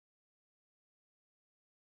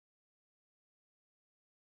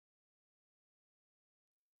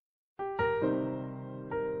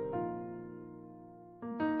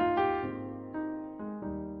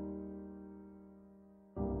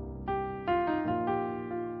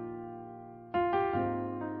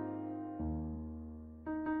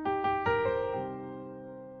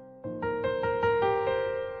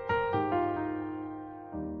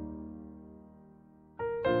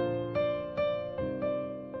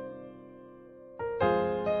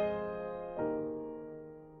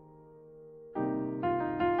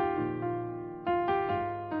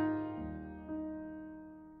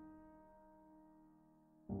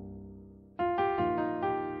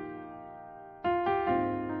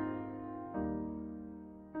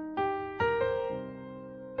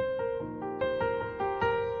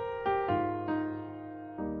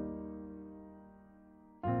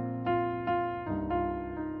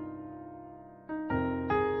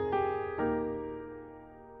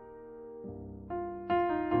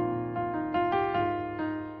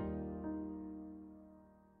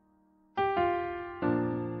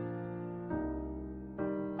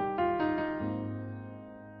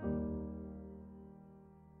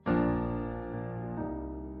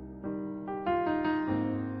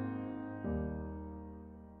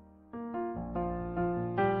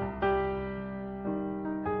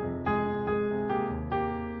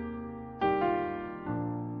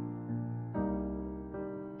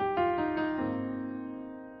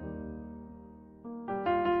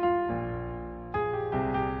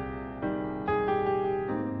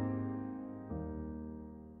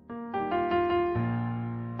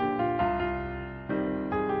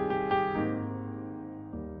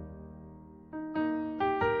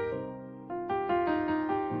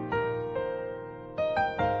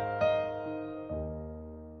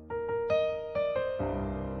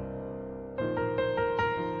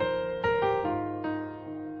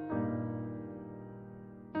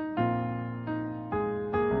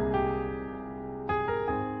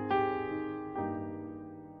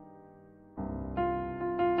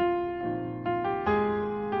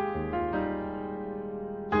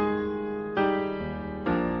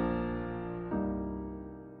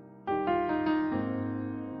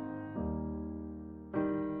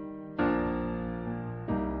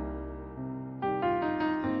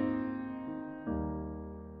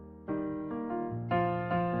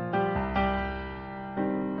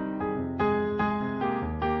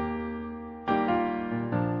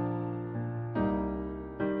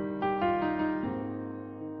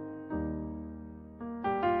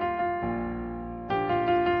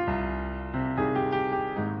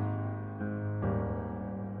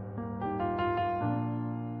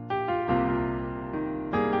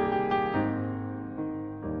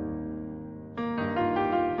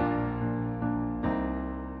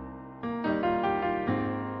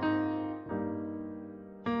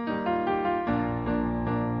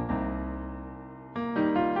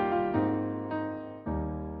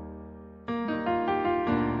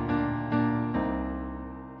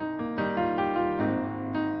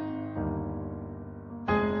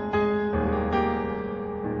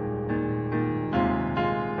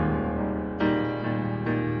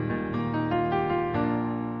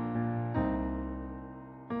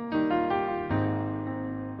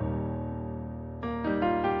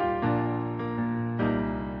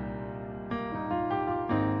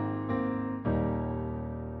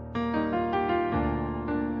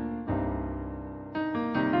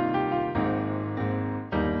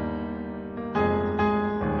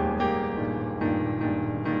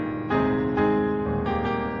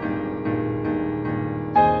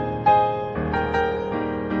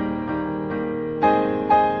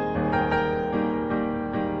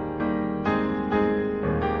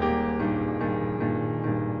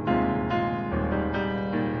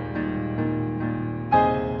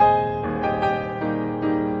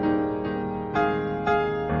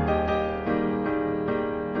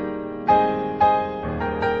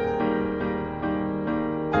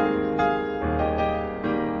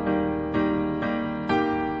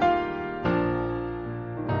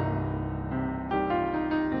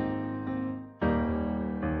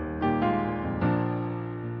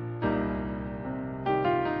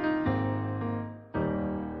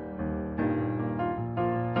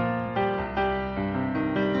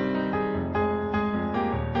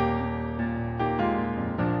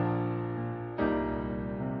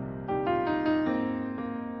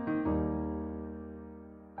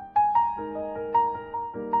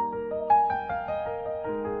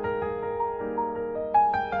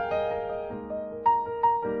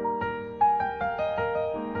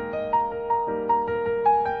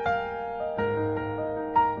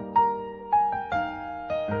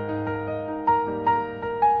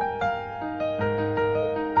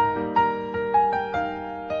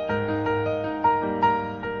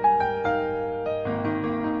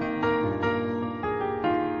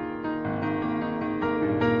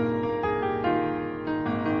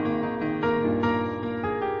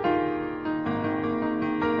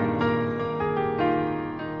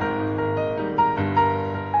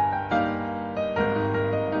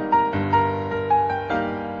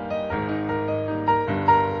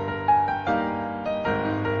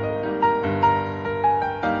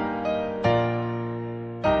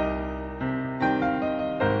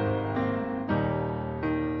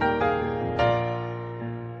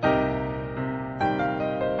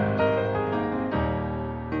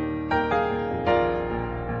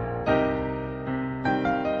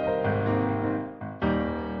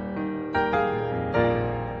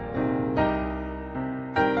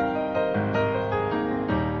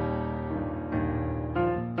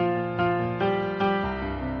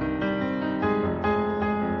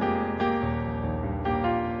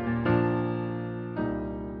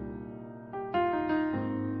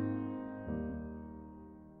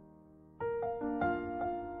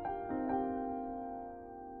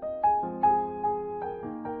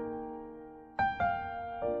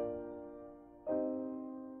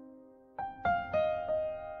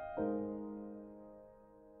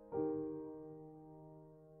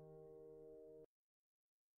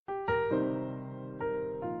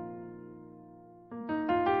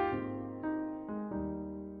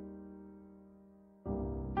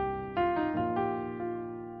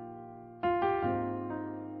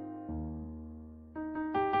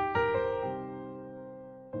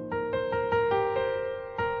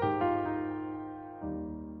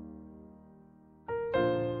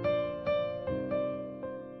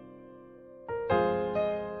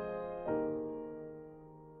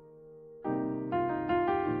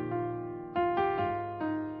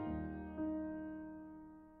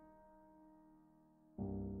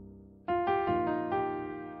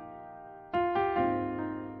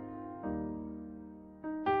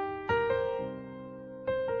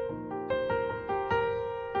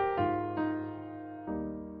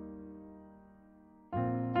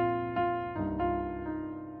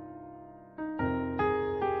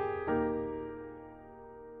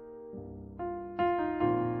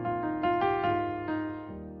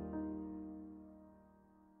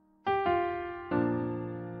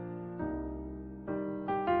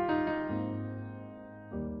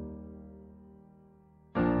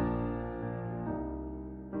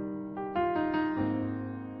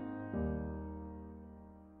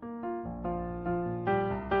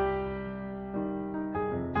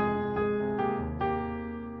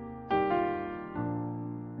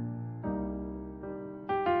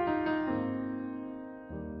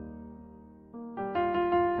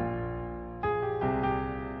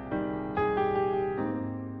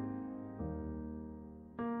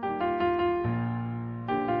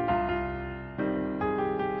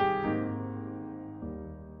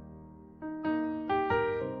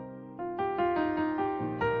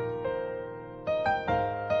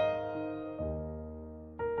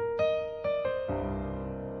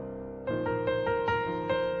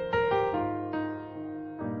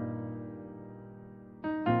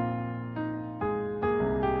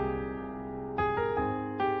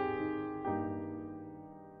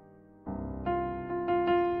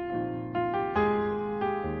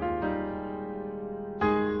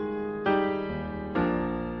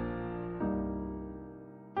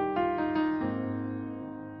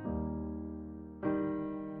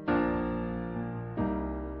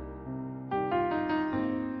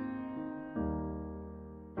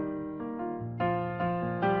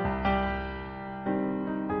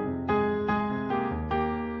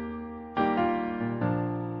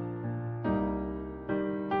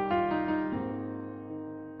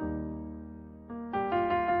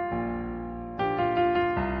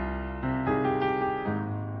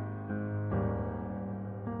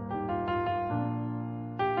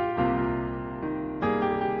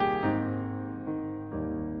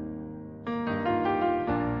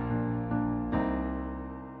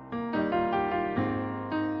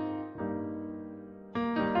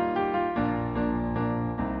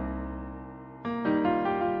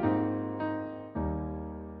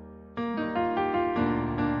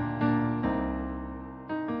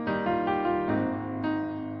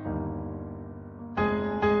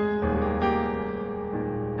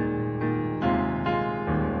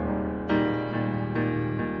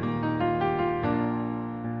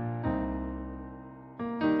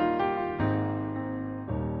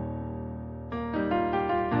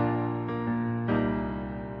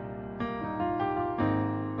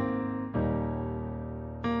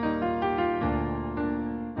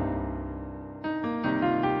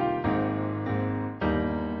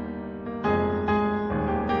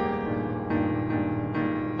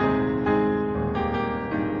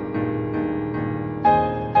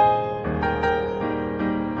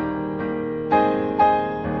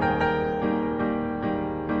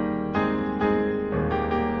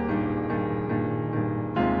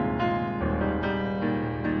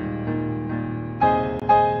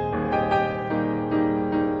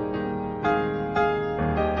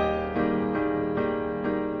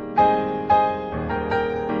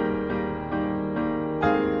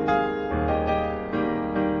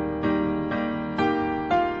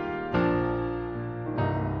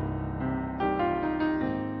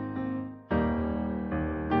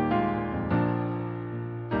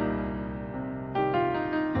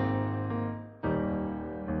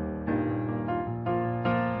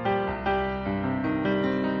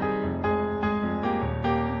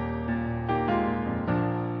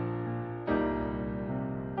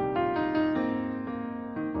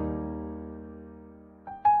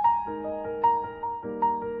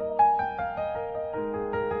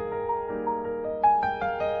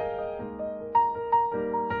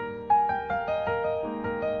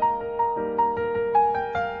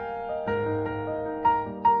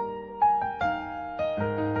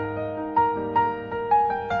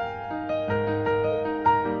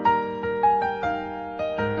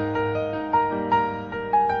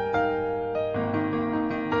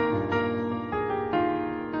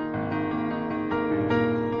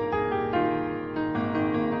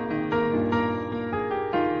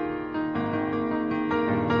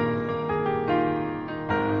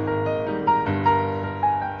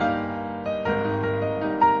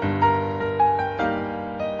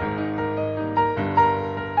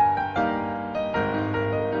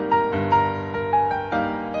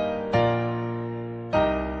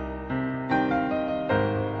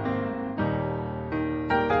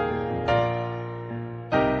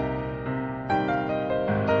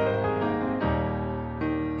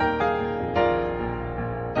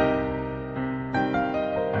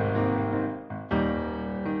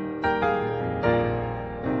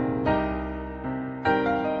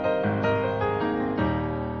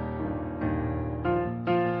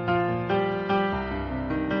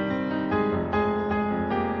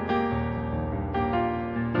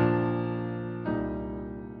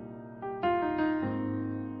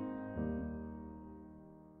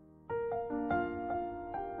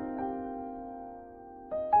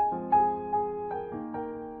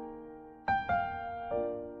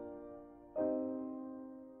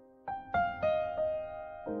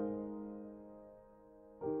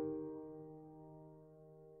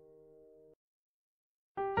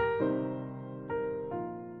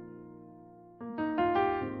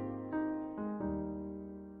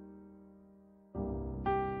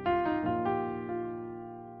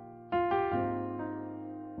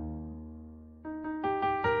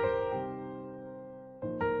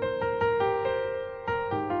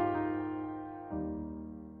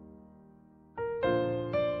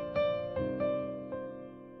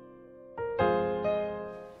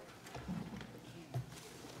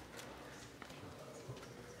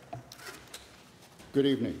Good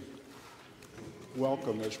evening.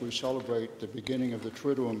 Welcome as we celebrate the beginning of the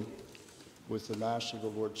Triduum with the Mass of the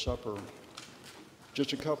Lord's Supper.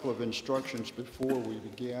 Just a couple of instructions before we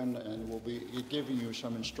begin, and we'll be giving you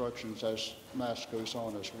some instructions as Mass goes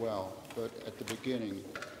on as well. But at the beginning,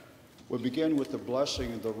 we'll begin with the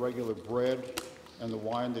blessing of the regular bread and the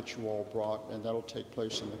wine that you all brought, and that'll take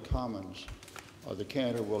place in the Commons. The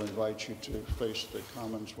cantor will invite you to face the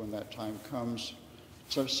Commons when that time comes.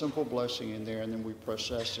 So a simple blessing in there, and then we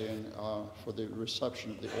process in for the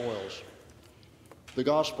reception of the oils. The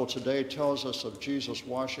gospel today tells us of Jesus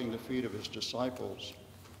washing the feet of his disciples.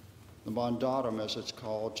 The mandatum, as it's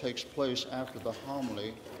called, takes place after the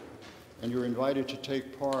homily, and you're invited to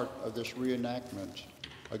take part of this reenactment.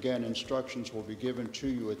 Again, instructions will be given to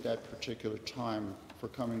you at that particular time for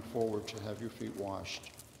coming forward to have your feet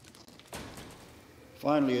washed.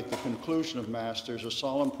 Finally, at the conclusion of Mass, there's a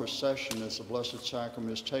solemn procession as the Blessed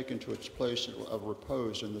Sacrament is taken to its place of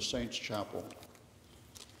repose in the Saints' Chapel,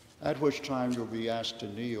 at which time you'll be asked to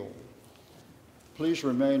kneel. Please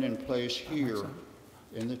remain in place here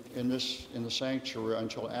in the sanctuary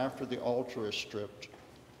until after the altar is stripped,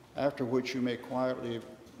 after which you may quietly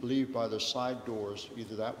leave by the side doors,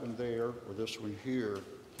 either that one there or this one here,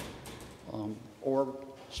 or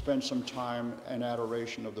spend some time in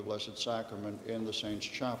adoration of the Blessed Sacrament in the Saints'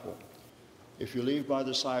 Chapel. If you leave by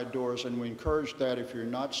the side doors, and we encourage that if you're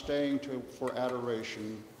not staying for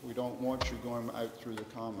adoration, we don't want you going out through the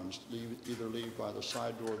Commons. Either leave by the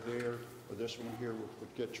side door there, or this one here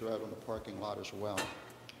would get you out on the parking lot as well.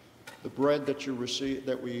 The bread that you receive,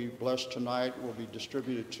 that we bless tonight, will be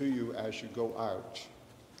distributed to you as you go out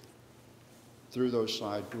through those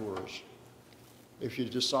side doors. If you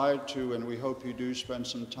decide to, and we hope you do, spend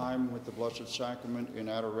some time with the Blessed Sacrament in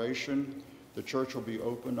adoration, the church will be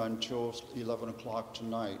open until 11 o'clock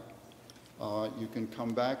tonight. You can come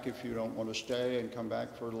back if you don't want to stay and come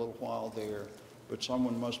back for a little while there, but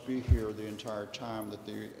someone must be here the entire time that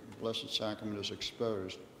the Blessed Sacrament is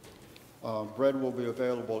exposed. Bread will be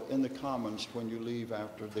available in the Commons when you leave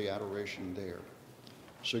after the adoration there.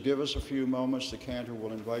 So give us a few moments. The cantor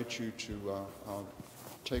will invite you to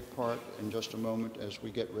take part in just a moment as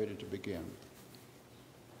we get ready to begin.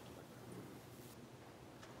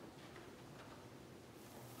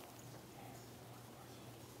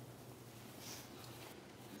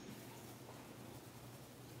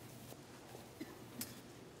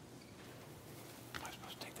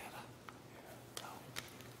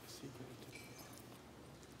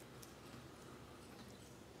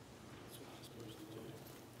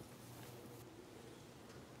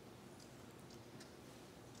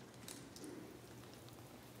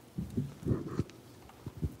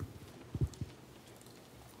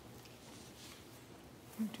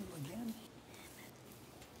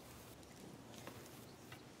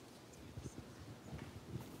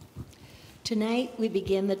 Tonight, we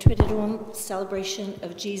begin the Triduum celebration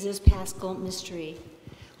of Jesus' Paschal mystery.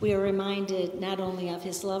 We are reminded not only of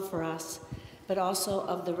his love for us, but also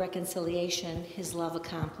of the reconciliation his love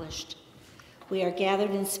accomplished. We are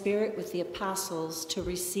gathered in spirit with the apostles to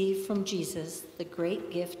receive from Jesus the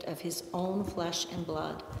great gift of his own flesh and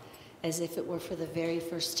blood, as if it were for the very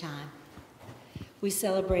first time. We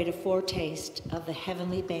celebrate a foretaste of the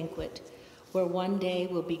heavenly banquet, where one day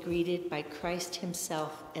we'll be greeted by Christ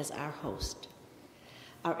himself as our host.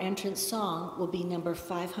 Our entrance song will be number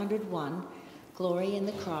 501, Glory in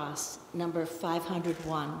the Cross, number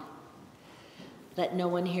 501. Let no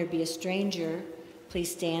one here be a stranger.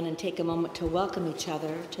 Please stand and take a moment to welcome each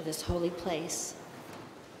other to this holy place.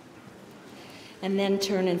 And then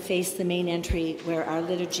turn and face the main entry where our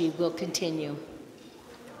liturgy will continue.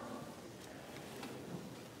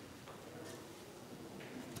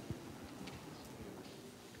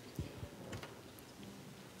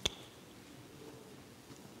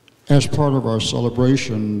 As part of our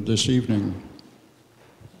celebration this evening,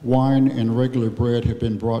 wine and regular bread have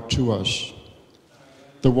been brought to us.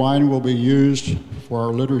 The wine will be used for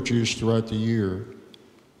our liturgies throughout the year.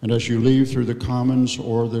 And as you leave through the Commons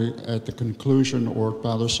or at the conclusion or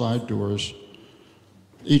by the side doors,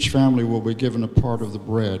 each family will be given a part of the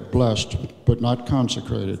bread, blessed but not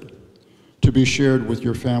consecrated, to be shared with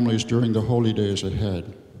your families during the holy days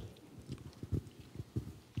ahead.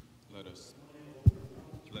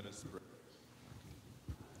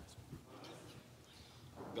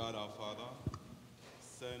 God our Father,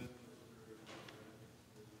 send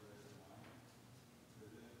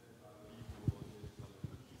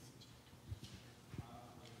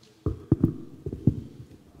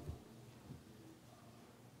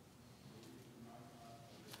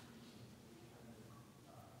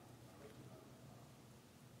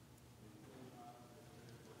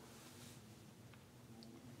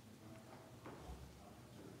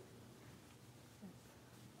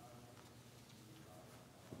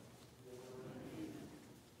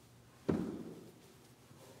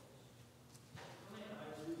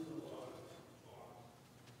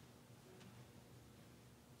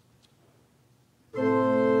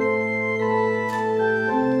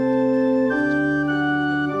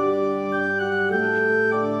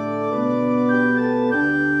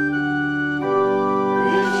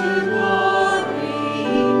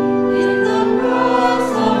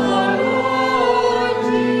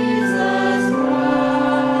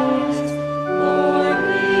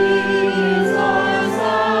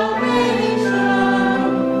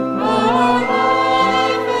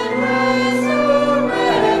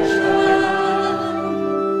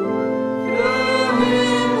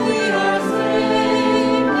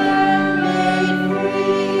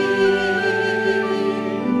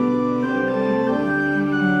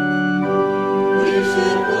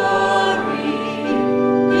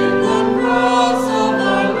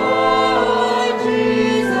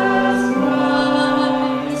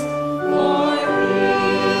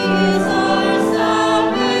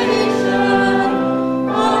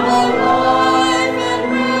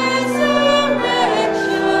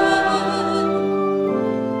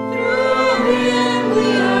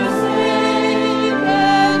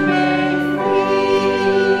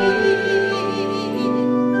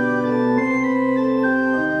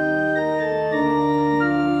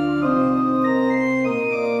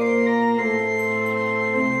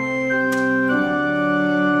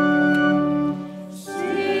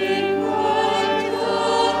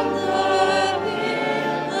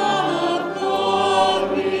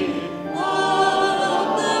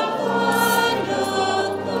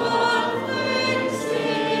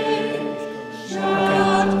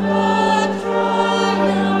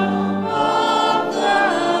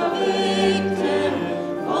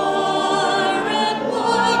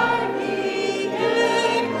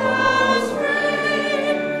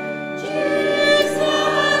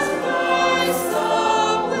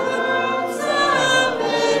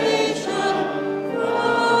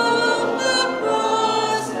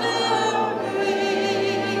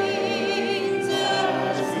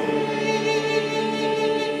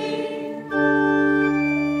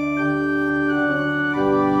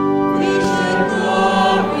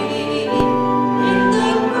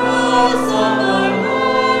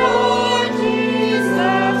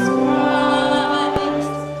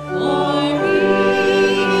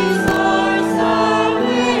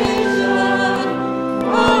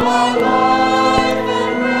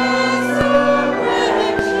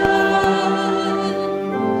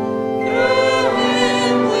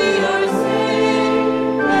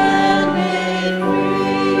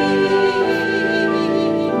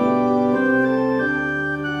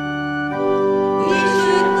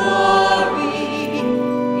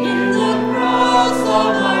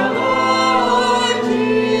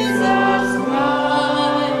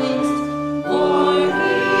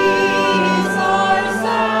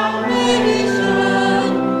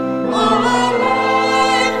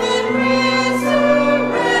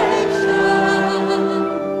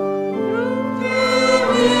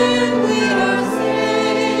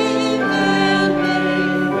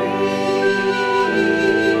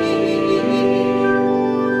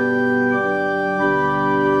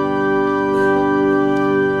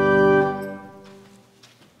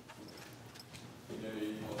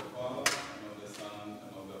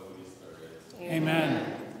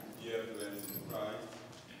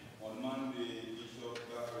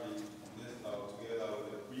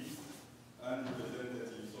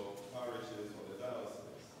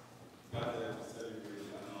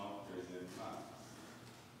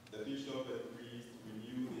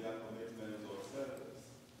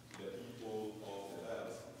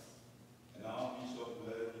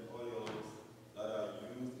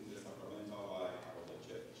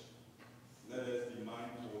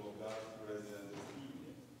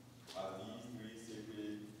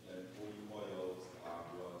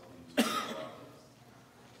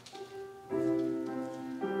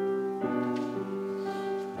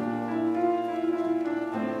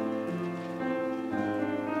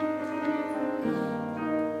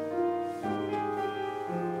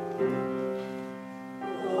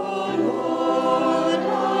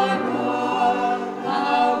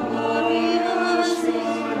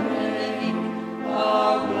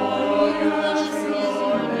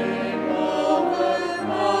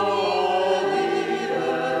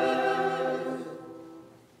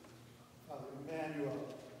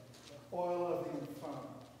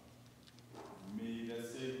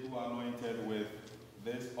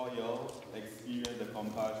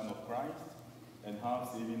have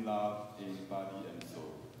saving love in body and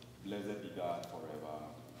soul. Blessed be God forever.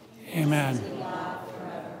 Amen.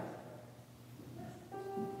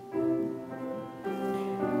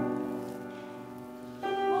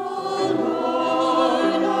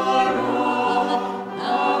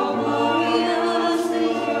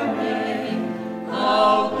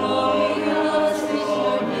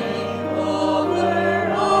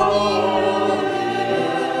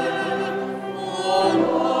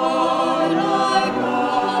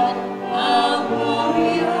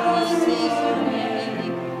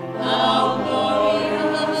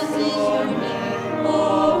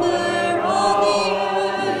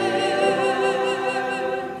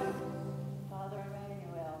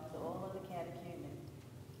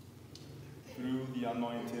 Through the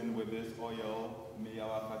anointing with this oil, may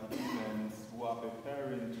our catechumens who are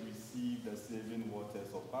preparing to receive the saving waters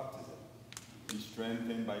of baptism be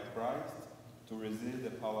strengthened by Christ to resist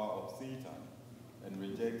the power of Satan and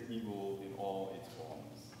reject evil in all its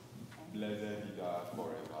forms. Blessed be God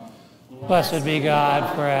forever. Blessed be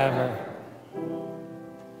God forever.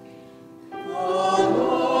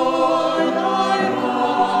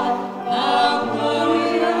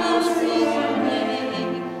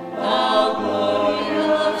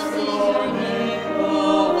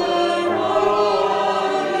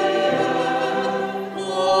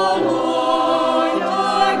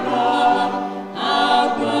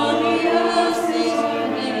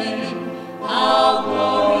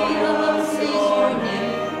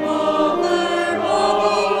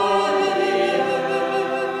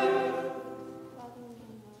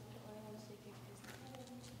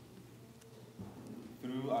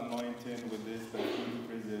 Through anointing with this perfumed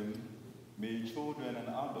chrism, may children and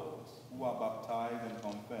adults who are baptized and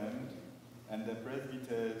confirmed, and the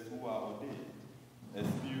presbyters who are ordained,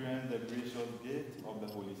 experience the gracious gift of the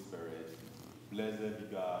Holy Spirit. Blessed be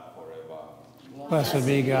God forever. Blessed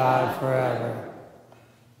be God forever.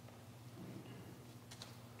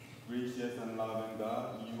 Gracious and loving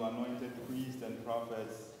God, you anointed priests and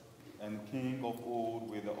prophets and King of old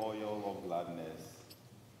with the oil of gladness.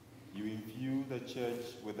 You infuse the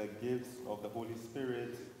church with the gifts of the Holy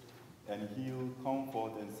Spirit and heal,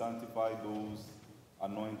 comfort, and sanctify those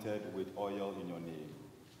anointed with oil in your name.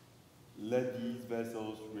 Let these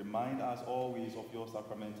vessels remind us always of your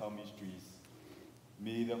sacramental mysteries.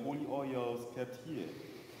 May the holy oils kept here,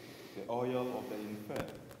 the oil of the infirm,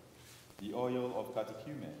 the oil of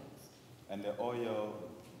catechumens, and the oil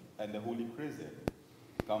and the holy chrism,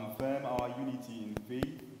 confirm our unity in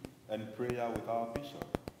faith and prayer with our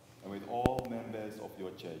bishop and with all members of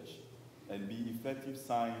your church, and be effective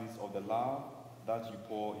signs of the love that you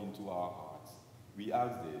pour into our hearts. We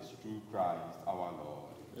ask this through Christ our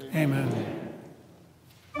Lord. Amen.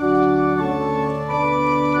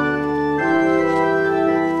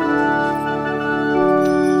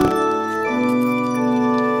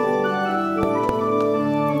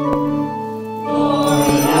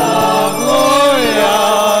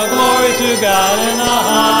 God in the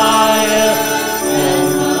highest,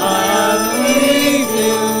 and on earth to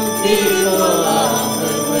people of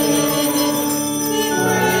the wind. We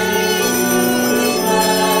praise you, we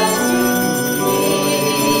bless you, we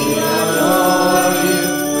adore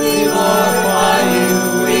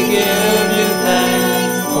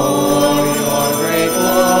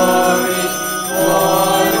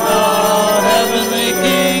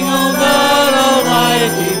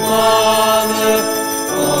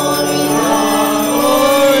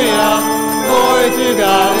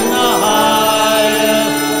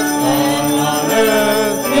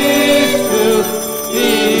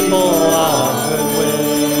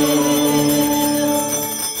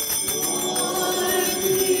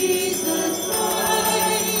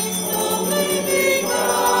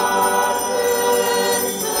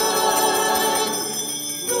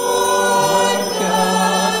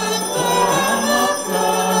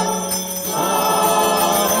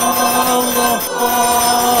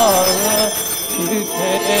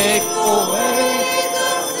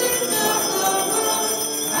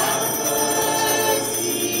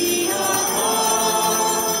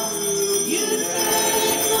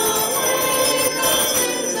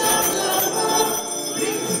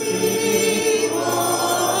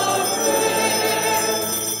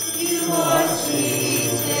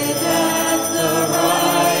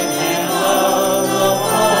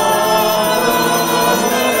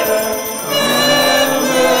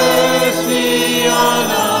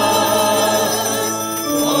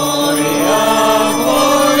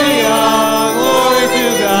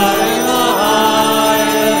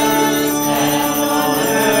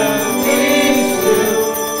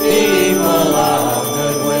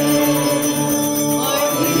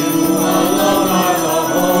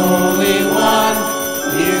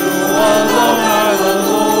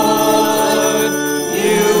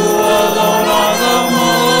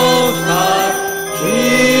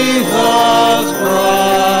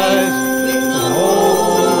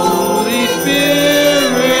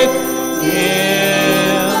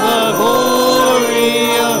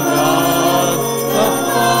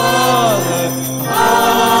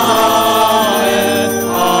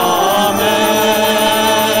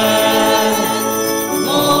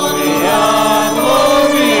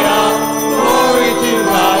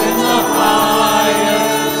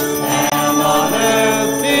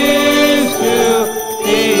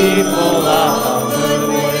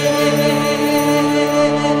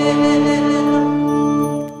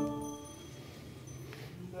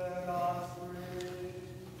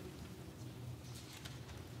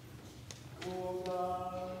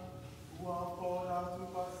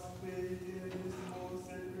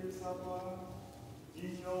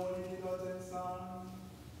Son,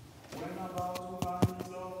 when about to hand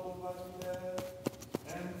himself over to death,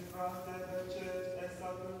 and trusted the church as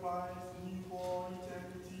sacrifice new for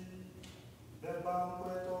eternity, the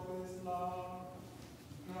banquet of his love,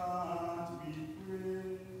 grant, we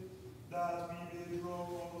pray, that we may draw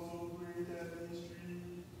from so great a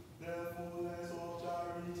mystery the fullness of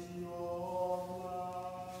charity of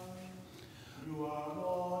life. You are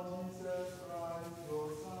Lord Jesus Christ, your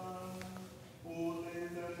Son, who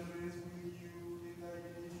lives and reigns with you in the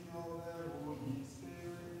unity of the Holy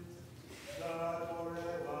Spirit, God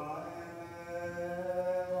forever and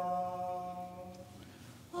ever.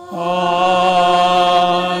 Amen.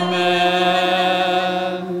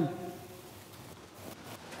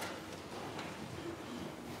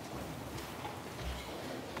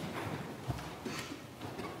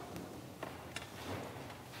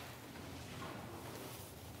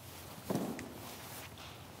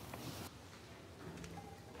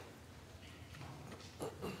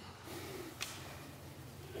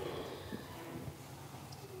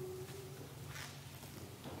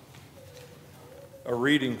 A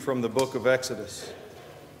reading from the book of Exodus.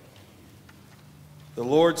 The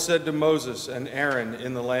Lord said to Moses and Aaron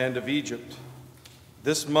in the land of Egypt,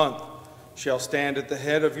 "This month shall stand at the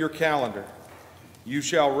head of your calendar. You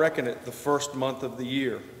shall reckon it the first month of the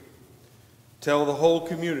year. Tell the whole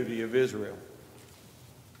community of Israel.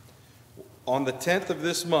 On the 10th of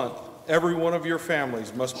this month, every one of your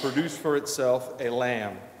families must produce for itself a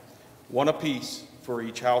lamb, one apiece for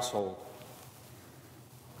each household.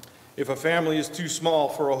 If a family is too small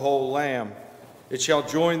for a whole lamb, it shall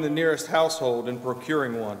join the nearest household in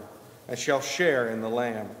procuring one, and shall share in the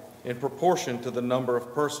lamb, in proportion to the number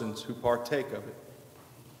of persons who partake of it.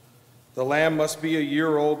 The lamb must be a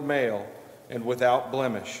year-old male and without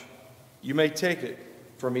blemish. You may take it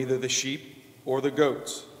from either the sheep or the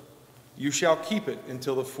goats. You shall keep it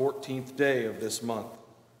until the 14th day of this month.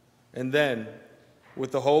 And then,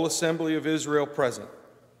 with the whole assembly of Israel present,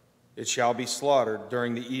 it shall be slaughtered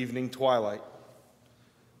during the evening twilight.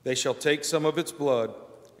 They shall take some of its blood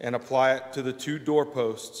and apply it to the 2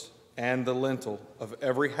 doorposts and the lintel of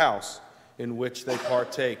every house in which they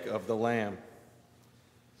partake of the lamb.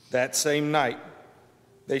 That same night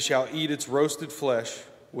they shall eat its roasted flesh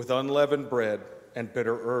with unleavened bread and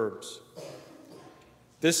bitter herbs.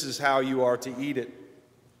 This is how you are to eat it: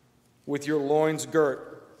 with your loins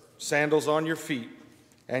girt, sandals on your feet,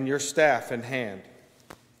 and your staff in hand.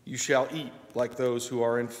 You shall eat like those who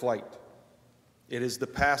are in flight. It is the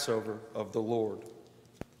Passover of the Lord.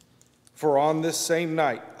 For on this same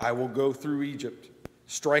night I will go through Egypt,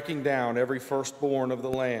 striking down every firstborn of the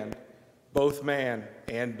land, both man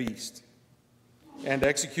and beast, and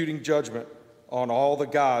executing judgment on all the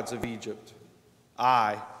gods of Egypt.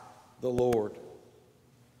 I, the Lord.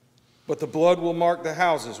 But the blood will mark the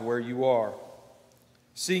houses where you are.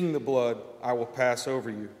 Seeing the blood, I will pass over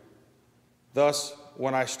you. Thus,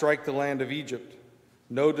 when I strike the land of Egypt,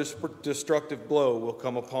 no destructive blow will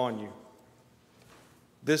come upon you.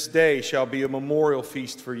 This day shall be a memorial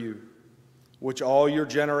feast for you, which all your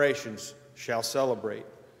generations shall celebrate,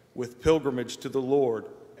 with pilgrimage to the Lord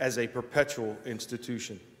as a perpetual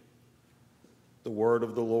institution." The word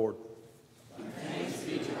of the Lord. Thanks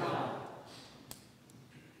be to God.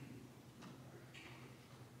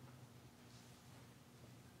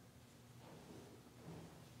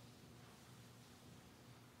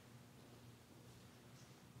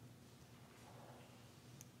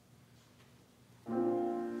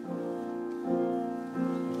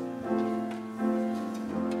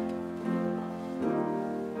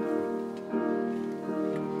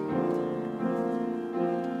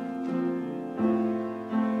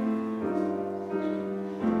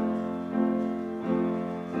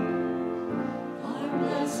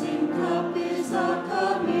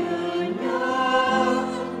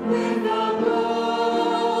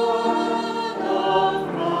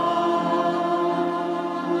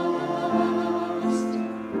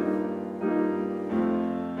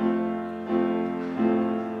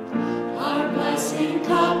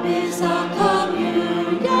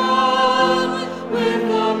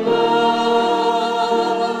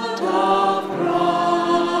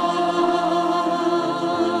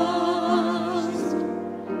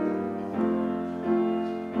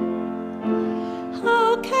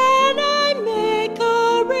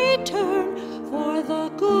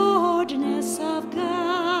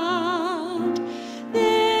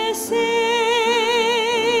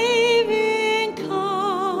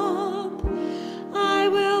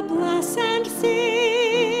 Bless and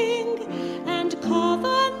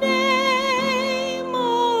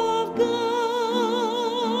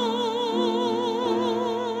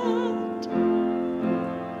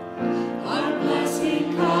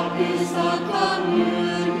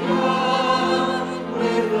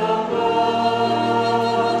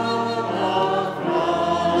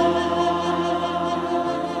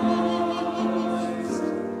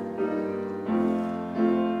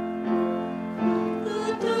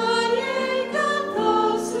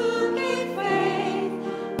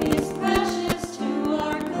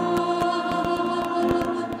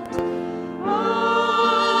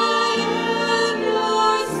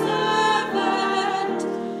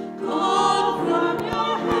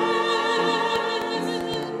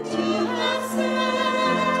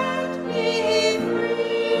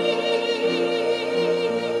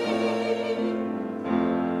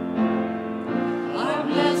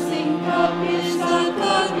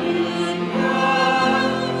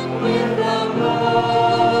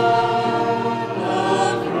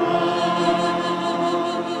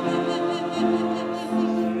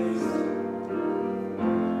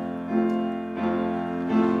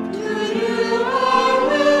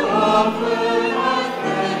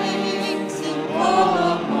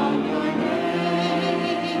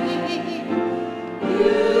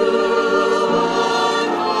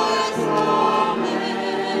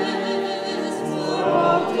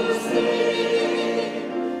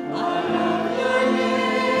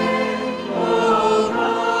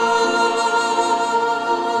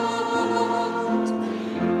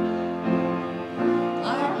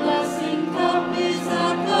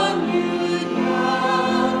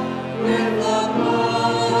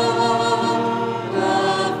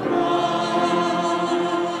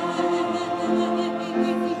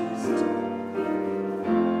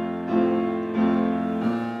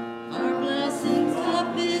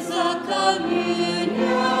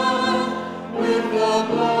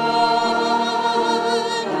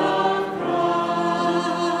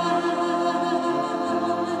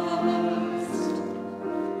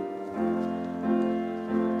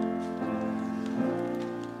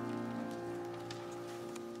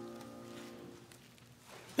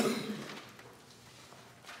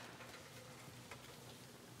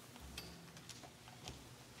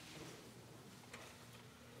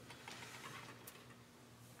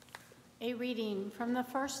A reading from the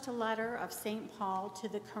first letter of St. Paul to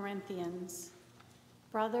the Corinthians.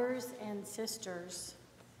 Brothers and sisters,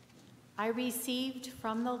 I received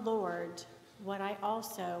from the Lord what I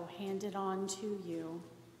also handed on to you,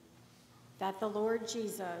 that the Lord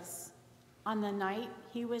Jesus, on the night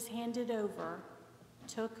he was handed over,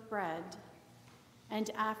 took bread,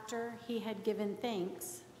 and after he had given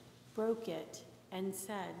thanks, broke it and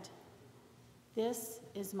said, "This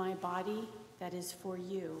is my body that is for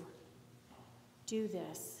you. Do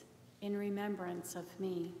this in remembrance of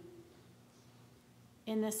me."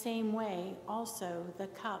 In the same way, also the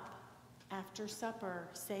cup after supper,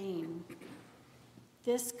 saying,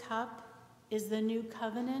 "This cup is the new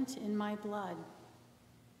covenant in my blood.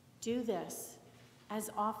 Do this as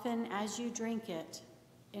often as you drink it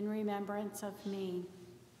in remembrance of me.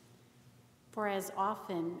 For as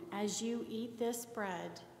often as you eat this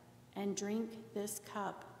bread and drink this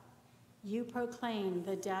cup, you proclaim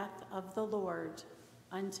the death of the Lord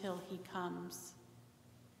until he comes."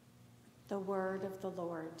 The word of the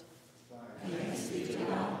Lord. Thanks be to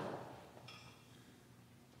God.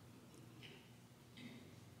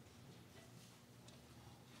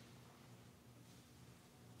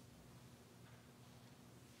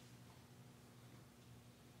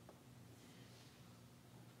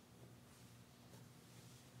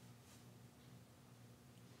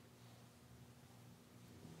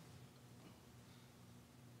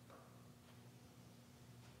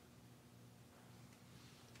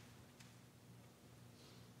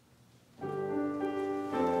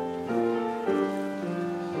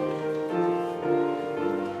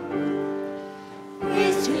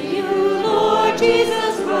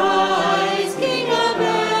 Jesus Christ, King of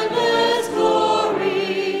endless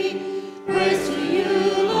glory. Praise to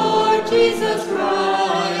you, Lord Jesus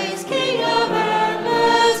Christ, King of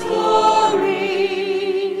endless glory.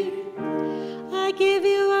 I give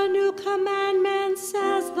you a new commandment,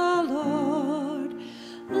 says the Lord.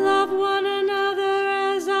 Love one another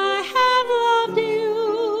as I have loved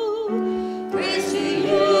you. Praise to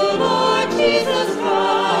you, Lord Jesus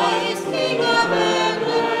Christ, King of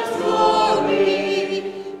endless glory.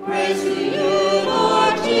 Praise to you,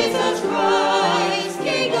 Lord Jesus Christ,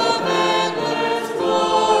 King of endless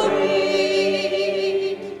glory.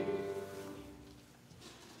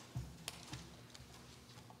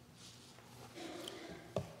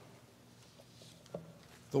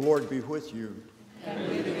 The Lord be with you. And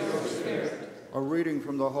with your spirit. A reading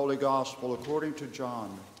from the Holy Gospel according to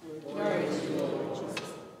John. Glory to you, Lord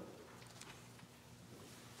Jesus.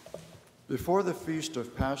 Before the feast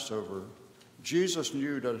of Passover, Jesus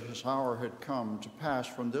knew that his hour had come to pass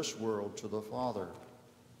from this world to the Father.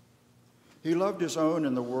 He loved his own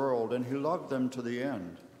in the world, and he loved them to the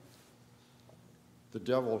end. The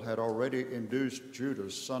devil had already induced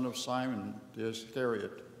Judas, son of Simon the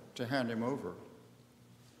Iscariot, to hand him over.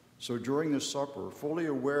 So during the supper, fully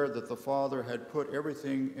aware that the Father had put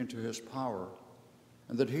everything into his power,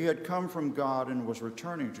 and that he had come from God and was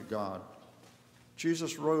returning to God,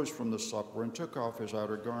 Jesus rose from the supper and took off his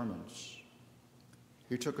outer garments.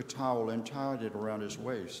 He took a towel and tied it around his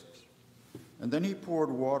waist, and then he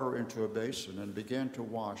poured water into a basin and began to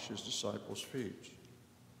wash his disciples' feet.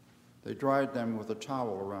 They dried them with a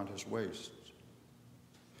towel around his waist.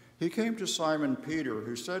 He came to Simon Peter,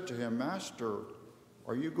 who said to him, "Master,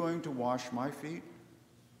 are you going to wash my feet?"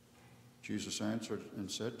 Jesus answered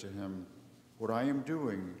and said to him, "What I am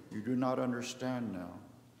doing you do not understand now,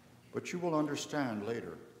 but you will understand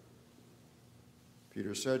later."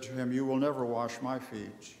 Peter said to him, "You will never wash my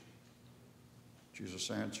feet." Jesus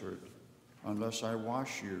answered, "Unless I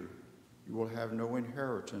wash you, you will have no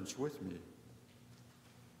inheritance with me."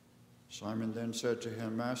 Simon then said to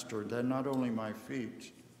him, "Master, then not only my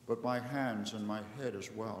feet, but my hands and my head as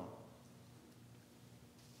well."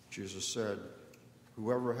 Jesus said,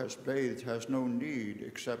 "Whoever has bathed has no need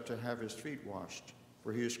except to have his feet washed,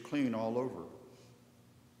 for he is clean all over.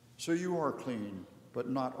 So you are clean, but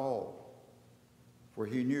not all." For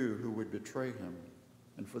he knew who would betray him,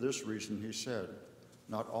 and for this reason he said,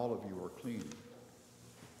 "Not all of you are clean."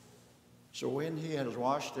 So when he had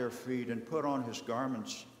washed their feet and put on his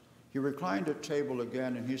garments, he reclined at table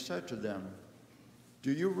again, and he said to them,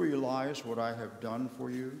 "Do you realize what I have done for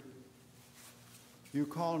you? You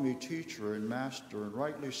call me teacher and master, and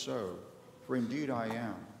rightly so, for indeed I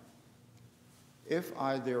am. If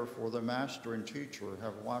I, therefore, the master and teacher,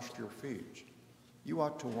 have washed your feet, you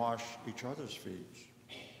ought to wash each other's feet.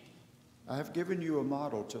 I have given you a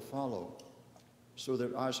model to follow, so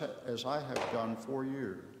that as I have done for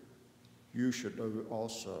you, you should do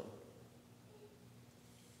also."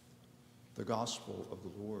 The Gospel of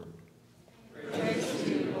the Lord. Praise to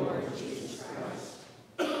you, Lord Jesus Christ.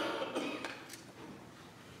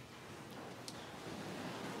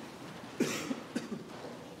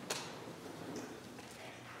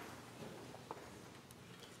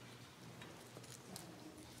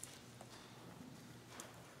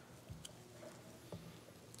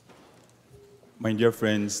 My dear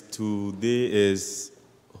friends, today is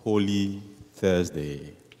Holy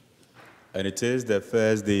Thursday, and it is the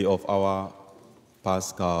first day of our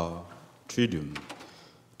Paschal Triduum.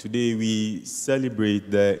 Today we celebrate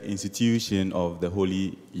the institution of the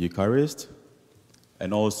Holy Eucharist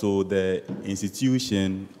and also the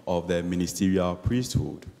institution of the ministerial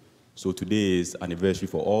priesthood. So today is anniversary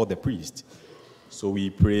for all the priests. So we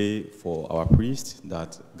pray for our priests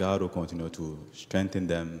that God will continue to strengthen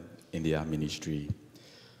them in their ministry.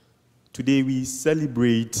 Today we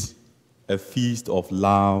celebrate a feast of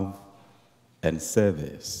love and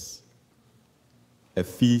service. A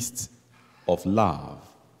feast of love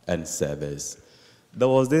and service. There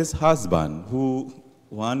was this husband who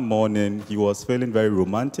one morning he was feeling very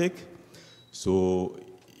romantic, so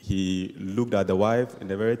he looked at the wife in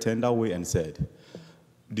a very tender way and said,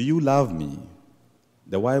 "Do you love me?"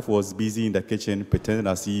 The wife was busy in the kitchen pretending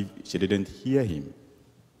as if she didn't hear him.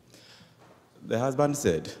 The husband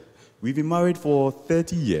said, "We've been married for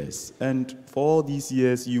 30 years, and for all these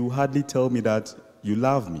years you hardly tell me that you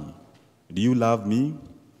love me. Do you love me?"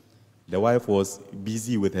 The wife was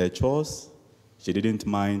busy with her chores. She didn't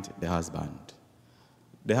mind the husband.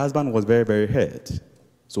 The husband was very, very hurt.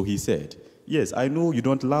 So he said, "Yes, I know you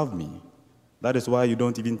don't love me. That is why you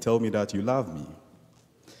don't even tell me that you love me."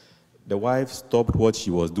 The wife stopped what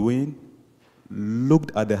she was doing,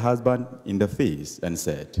 looked at the husband in the face and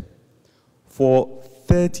said, "For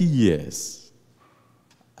 30 years,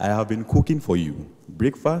 I have been cooking for you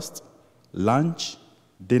breakfast, lunch,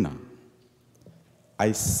 dinner.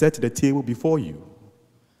 I set the table before you.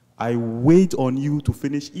 I wait on you to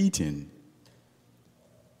finish eating.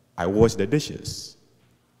 I wash the dishes.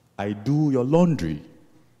 I do your laundry.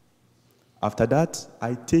 After that,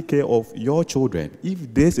 I take care of your children.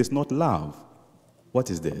 If this is not love, what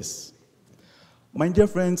is this?" My dear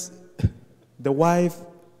friends, the wife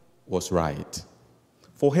was right.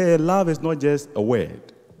 For her, love is not just a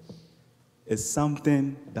word. It's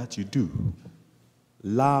something that you do.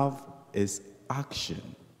 Love is action.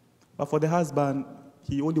 But for the husband,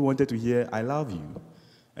 he only wanted to hear, "I love you."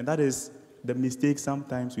 And that is the mistake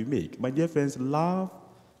sometimes we make. My dear friends, love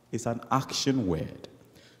is an action word.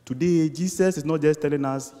 Today, Jesus is not just telling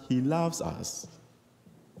us he loves us.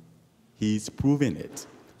 He is proving it.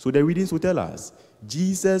 So the readings will tell us,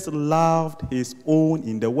 Jesus loved his own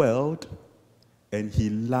in the world, and he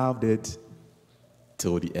loved it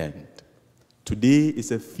till the end. Today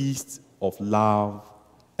is a feast of love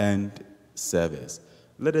and service.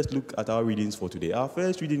 Let us look at our readings for today. Our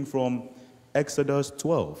first reading from Exodus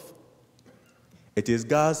 12. It is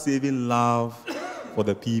God's saving love for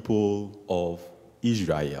the people of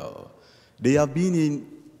Israel. They have been in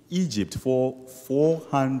Egypt for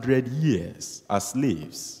 400 years as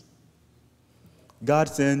slaves. God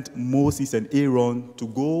sent Moses and Aaron to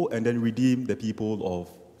go and then redeem the people of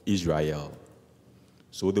Israel.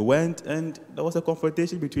 So they went, and there was a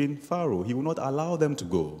confrontation between Pharaoh. He would not allow them to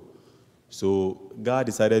go. So God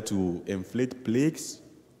decided to inflict plagues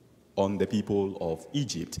on the people of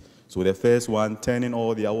Egypt. So the first one, turning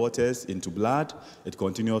all their waters into blood. It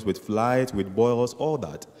continues with flies, with boils, all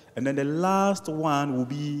that. And then the last one will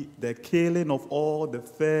be the killing of all the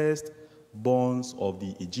firstborns of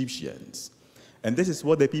the Egyptians. And this is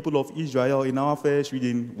what the people of Israel in our first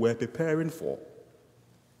reading were preparing for.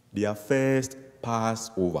 Their first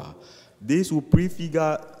Passover. This will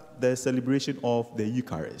prefigure the celebration of the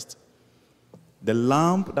Eucharist. The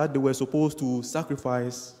lamb that they were supposed to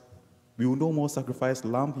sacrifice, we will no more sacrifice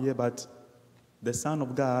lamb here, but the Son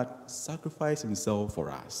of God sacrificed himself for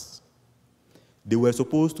us. They were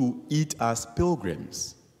supposed to eat as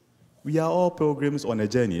pilgrims. We are all pilgrims on a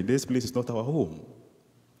journey. This place is not our home.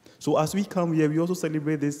 So as we come here, we also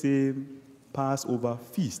celebrate the same Passover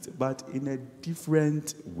feast, but in a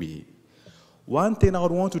different way. One thing I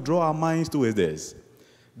would want to draw our minds to is this.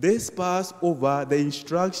 This Passover, the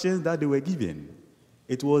instructions that they were given,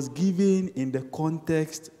 it was given in the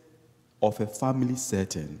context of a family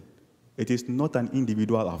setting. It is not an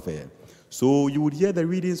individual affair. So you would hear the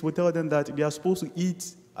readings will tell them that they are supposed to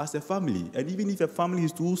eat as a family. And even if a family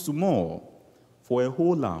is too small for a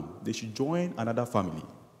whole lamb, they should join another family.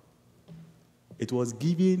 It was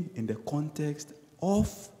given in the context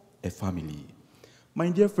of a family. My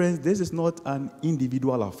dear friends, this is not an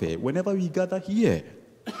individual affair. Whenever we gather here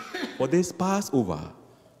for this Passover,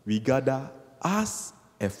 we gather as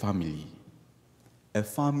a family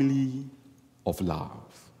of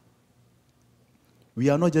love. We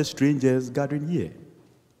are not just strangers gathering here.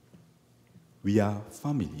 We are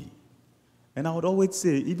family. And I would always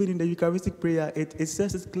say, even in the Eucharistic prayer, it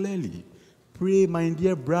says it clearly. Pray, my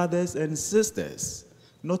dear brothers and sisters,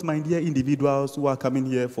 not my dear individuals who are coming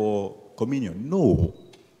here for communion. No.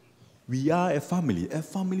 We are a family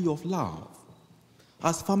of love.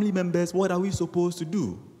 As family members, what are we supposed to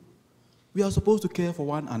do? We are supposed to care for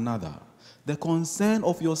one another. The concern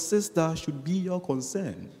of your sister should be your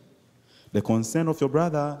concern. The concern of your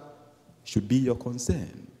brother should be your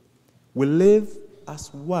concern. We live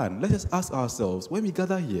as one. Let us ask ourselves, when we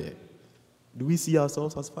gather here, do we see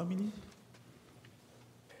ourselves as family?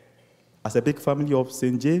 As a big family of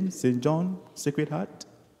St. James, St. John, Sacred Heart?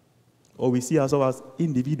 Or we see ourselves as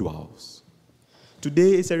individuals?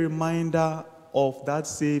 Today is a reminder of that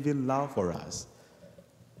saving love for us.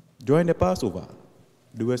 During the Passover,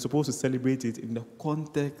 they were supposed to celebrate it in the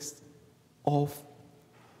context of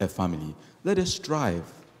a family. Let us strive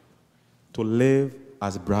to live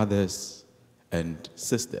as brothers and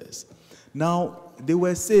sisters. Now, they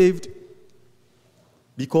were saved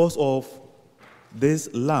because of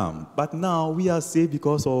this lamb, but now we are saved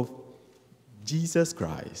because of Jesus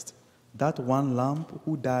Christ, that one lamb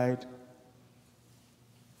who died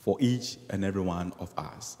for each and every one of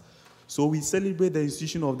us. So we celebrate the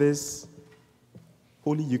institution of this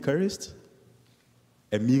Holy Eucharist,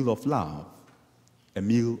 a meal of love, a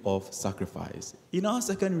meal of sacrifice. In our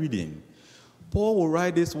second reading, Paul will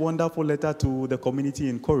write this wonderful letter to the community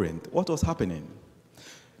in Corinth. What was happening?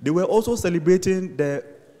 They were also celebrating the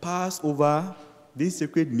Passover, this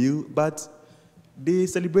sacred meal, but they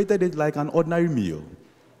celebrated it like an ordinary meal.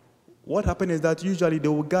 What happened is that usually they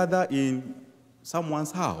will gather in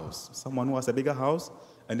someone's house, someone who has a bigger house,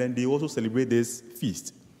 and then they also celebrate this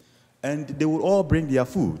feast. And they would all bring their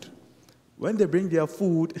food. When they bring their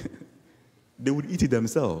food, they would eat it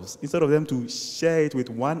themselves, instead of them to share it with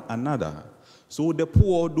one another. So the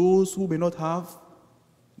poor, those who may not have,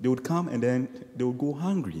 they would come and then they would go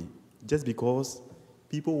hungry, just because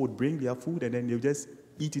people would bring their food and then they would just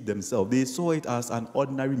eat it themselves. They saw it as an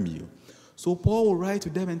ordinary meal. So Paul will write to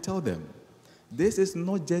them and tell them, this is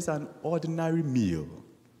not just an ordinary meal.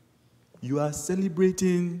 You are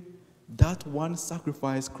celebrating that one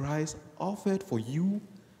sacrifice Christ offered for you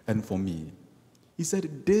and for me. He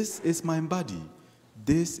said, this is my body,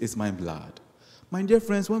 this is my blood. My dear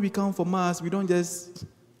friends, when we come for Mass, we don't just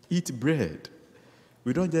eat bread.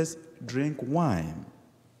 We don't just drink wine.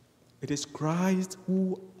 It is Christ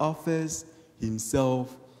who offers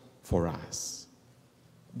himself for us.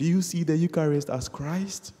 Do you see the Eucharist as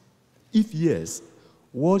Christ? If yes,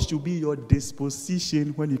 what should be your disposition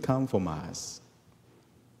when you come for Mass?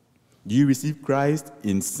 Do you receive Christ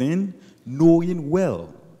in sin, knowing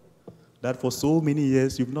well that for so many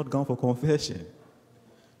years you've not gone for confession?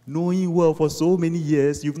 Knowing well for so many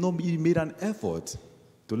years you've not even made an effort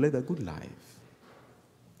to live a good life?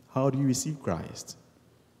 How do you receive Christ?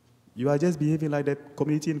 You are just behaving like the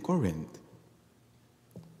community in Corinth.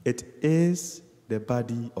 It is the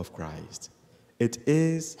body of Christ. It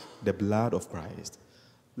is the blood of Christ.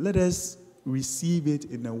 Let us receive it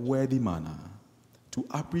in a worthy manner to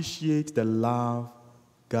appreciate the love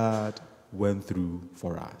God went through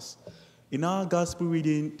for us. In our gospel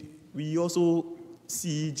reading, we also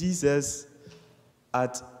see Jesus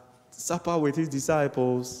at supper with his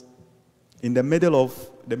disciples. In the middle of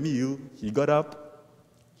the meal, he got up,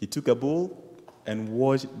 he took a bowl, and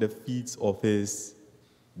washed the feet of his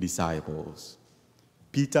disciples.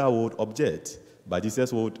 Peter would object, but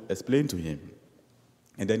Jesus would explain to him.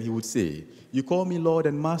 And then he would say, you call me Lord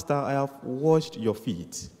and Master, I have washed your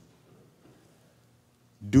feet.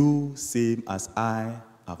 Do same as I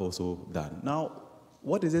have also done. Now,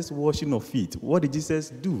 what is this washing of feet? What did Jesus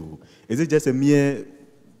do? Is it just a mere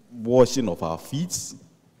washing of our feet?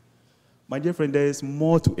 My dear friend, there is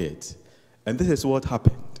more to it. And this is what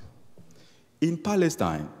happened. In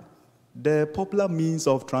Palestine, the popular means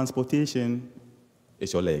of transportation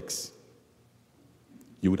is your legs.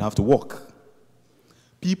 You would have to walk.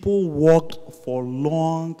 People walked for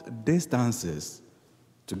long distances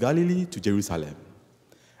to Galilee, to Jerusalem.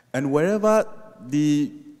 And wherever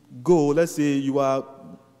they go, let's say you are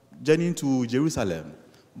journeying to Jerusalem,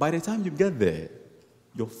 by the time you get there,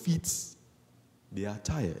 your feet, they are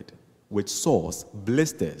tired with sores,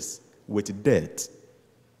 blisters, with dirt.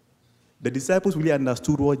 The disciples really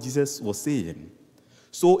understood what Jesus was saying.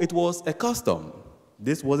 So it was a custom.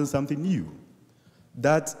 This wasn't something new.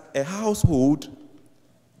 That a household,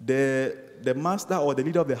 the master or the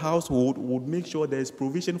leader of the household would make sure there is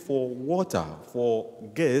provision for water for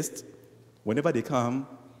guests whenever they come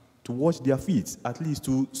to wash their feet, at least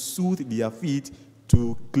to soothe their feet,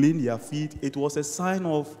 to clean their feet. It was a sign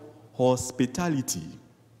of hospitality.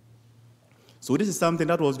 So this is something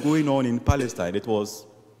that was going on in Palestine. It was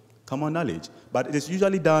common knowledge. But it is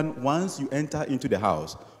usually done once you enter into the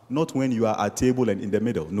house, not when you are at table and in the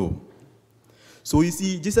middle, no. So you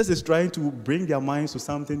see, Jesus is trying to bring their minds to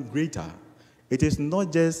something greater. It is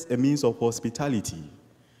not just a means of hospitality.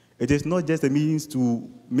 It is not just a means to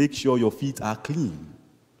make sure your feet are clean.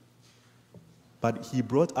 But he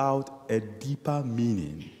brought out a deeper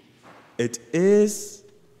meaning. It is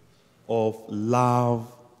of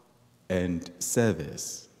love and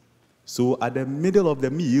service. So at the middle of the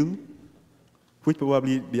meal, which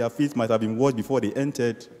probably their feet might have been washed before they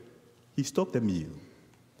entered, he stopped the meal.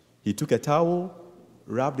 He took a towel,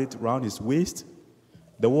 wrapped it around his waist.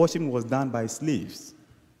 The washing was done by slaves.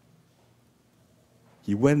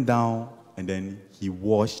 He went down and then he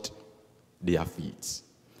washed their feet.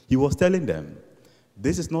 He was telling them,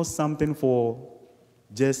 this is not something for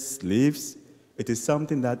just slaves. It is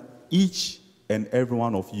something that each and every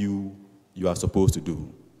one of you are supposed to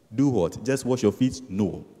do. Do what? Just wash your feet?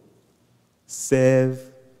 No. Serve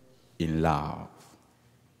in love.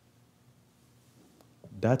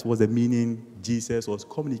 That was the meaning Jesus was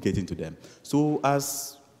communicating to them. So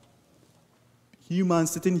as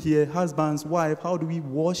humans sitting here, husbands, wife, how do we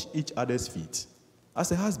wash each other's feet?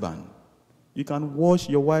 As a husband, you can wash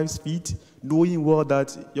your wife's feet, knowing well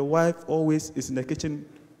that your wife always is in the kitchen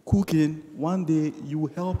cooking. One day, you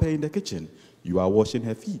help her in the kitchen. You are washing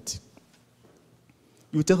her feet.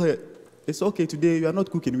 You tell her, it's okay, today you are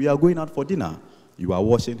not cooking, we are going out for dinner. You are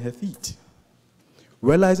washing her feet.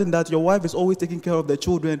 Realizing that your wife is always taking care of the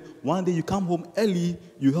children, one day you come home early,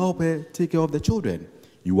 you help her take care of the children.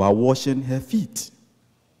 You are washing her feet.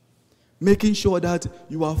 Making sure that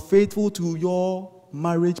you are faithful to your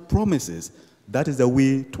marriage promises. That is the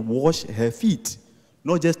way to wash her feet.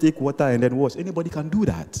 Not just take water and then wash. Anybody can do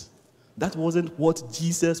that. That wasn't what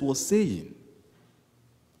Jesus was saying.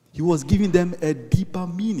 He was giving them a deeper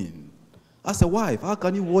meaning. As a wife, how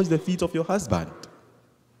can you wash the feet of your husband?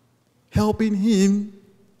 Helping him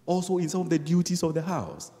also in some of the duties of the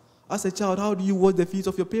house. As a child, how do you wash the feet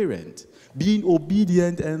of your parent? Being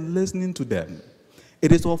obedient and listening to them.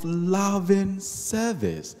 It is of loving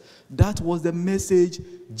service. That was the message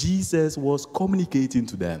Jesus was communicating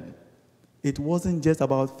to them. It wasn't just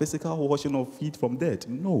about physical washing of feet from dirt.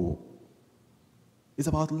 No. It's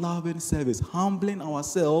about loving service, humbling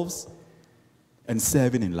ourselves and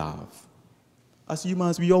serving in love. As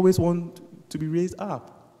humans, we always want to be raised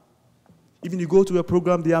up. Even you go to a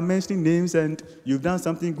program, they are mentioning names and you've done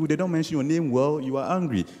something good, they don't mention your name well, you are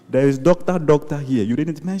angry. There is doctor here, you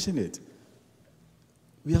didn't mention it.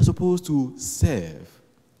 We are supposed to serve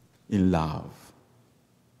in love.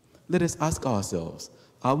 Let us ask ourselves,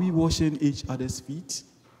 are we washing each other's feet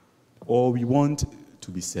or we want to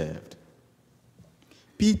be served?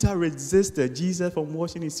 Peter resisted Jesus from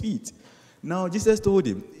washing his feet. Now Jesus told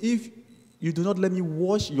him, if you do not let me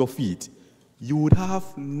wash your feet, you would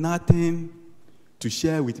have nothing to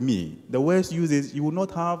share with me. The words used is, you will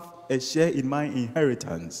not have a share in my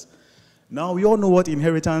inheritance. Now, we all know what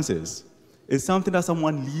inheritance is. It's something that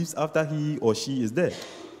someone leaves after he or she is dead.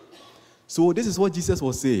 So this is what Jesus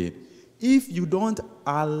was saying. If you don't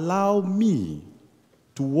allow me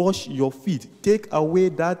to wash your feet, take away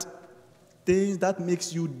that thing that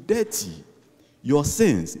makes you dirty, your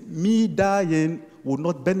sins, me dying will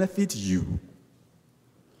not benefit you.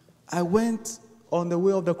 I went on the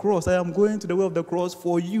way of the cross. I am going to the way of the cross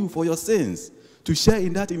for you, for your sins, to share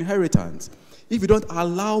in that inheritance. If you don't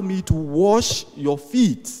allow me to wash your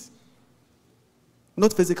feet,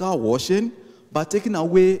 not physical washing, but taking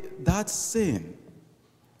away that sin,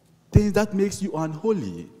 things that makes you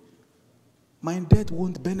unholy, my death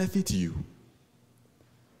won't benefit you.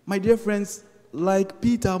 My dear friends, like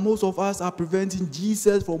Peter, most of us are preventing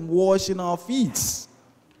Jesus from washing our feet.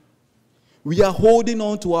 We are holding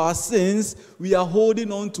on to our sins. We are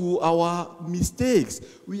holding on to our mistakes.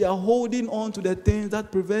 We are holding on to the things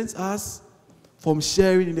that prevents us from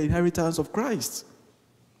sharing in the inheritance of Christ.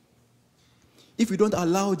 If we don't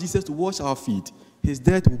allow Jesus to wash our feet, his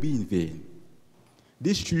death will be in vain.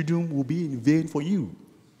 This freedom will be in vain for you.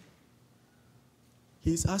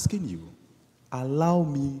 He's asking you, allow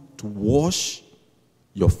me to wash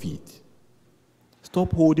your feet.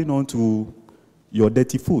 Stop holding on to your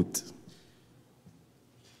dirty foot.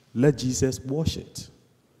 Let Jesus wash it.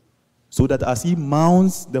 So that as he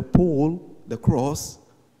mounts the pole, the cross,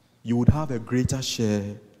 you would have a greater share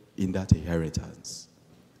in that inheritance.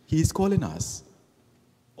 He is calling us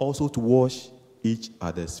also to wash each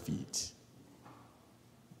other's feet.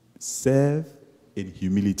 Serve in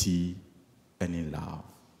humility and in love.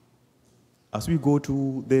 As we go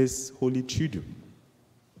through this Holy Triduum,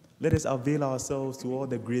 let us avail ourselves to all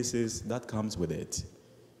the graces that comes with it.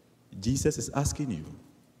 Jesus is asking you,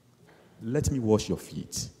 let me wash your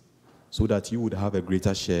feet so that you would have a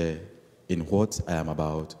greater share in what I am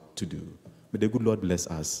about to do. May the good Lord bless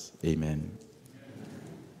us. Amen.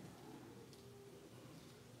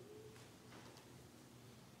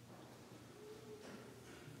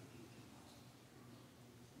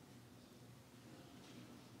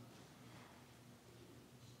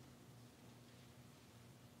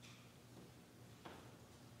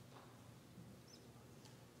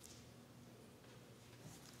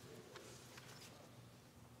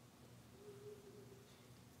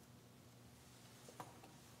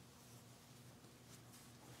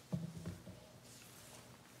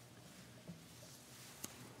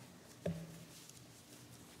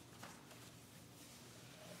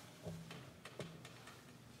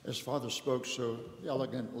 As Father spoke so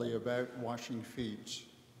elegantly about washing feet,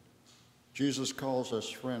 Jesus calls us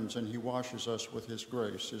friends, and he washes us with his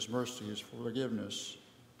grace, his mercy, his forgiveness.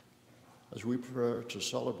 As we prepare to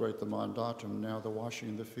celebrate the mandatum, now the washing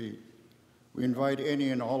of the feet, we invite any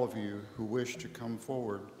and all of you who wish to come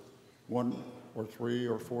forward. 1 or 3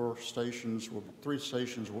 or 4 stations, 3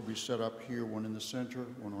 stations will be set up here, one in the center,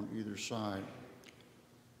 one on either side.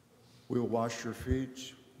 We will wash your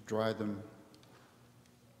feet, dry them,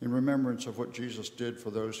 in remembrance of what Jesus did for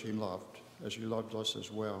those he loved, as he loved us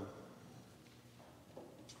as well.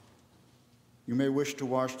 You may wish to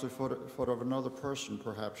wash the foot of another person,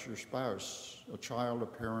 perhaps your spouse, a child, a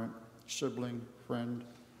parent, sibling, friend,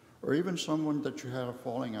 or even someone that you had a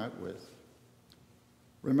falling out with.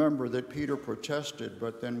 Remember that Peter protested,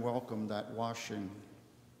 but then welcomed that washing.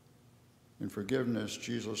 In forgiveness,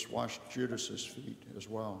 Jesus washed Judas's feet as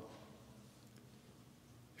well.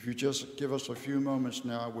 If you just give us a few moments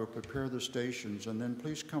now, we'll prepare the stations, and then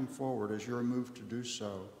please come forward as you're moved to do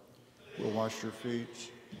so. We'll wash your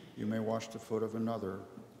feet. You may wash the foot of another.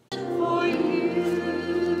 For you,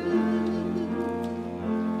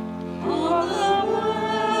 all the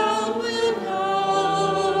world will know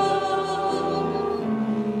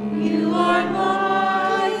you are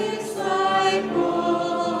my disciples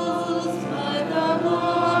by the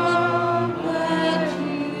love that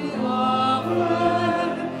you offer.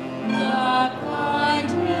 The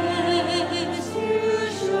kindness you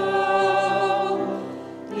show,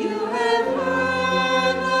 you have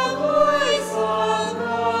heard the voice of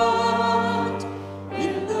God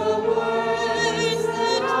in the words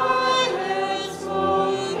that I have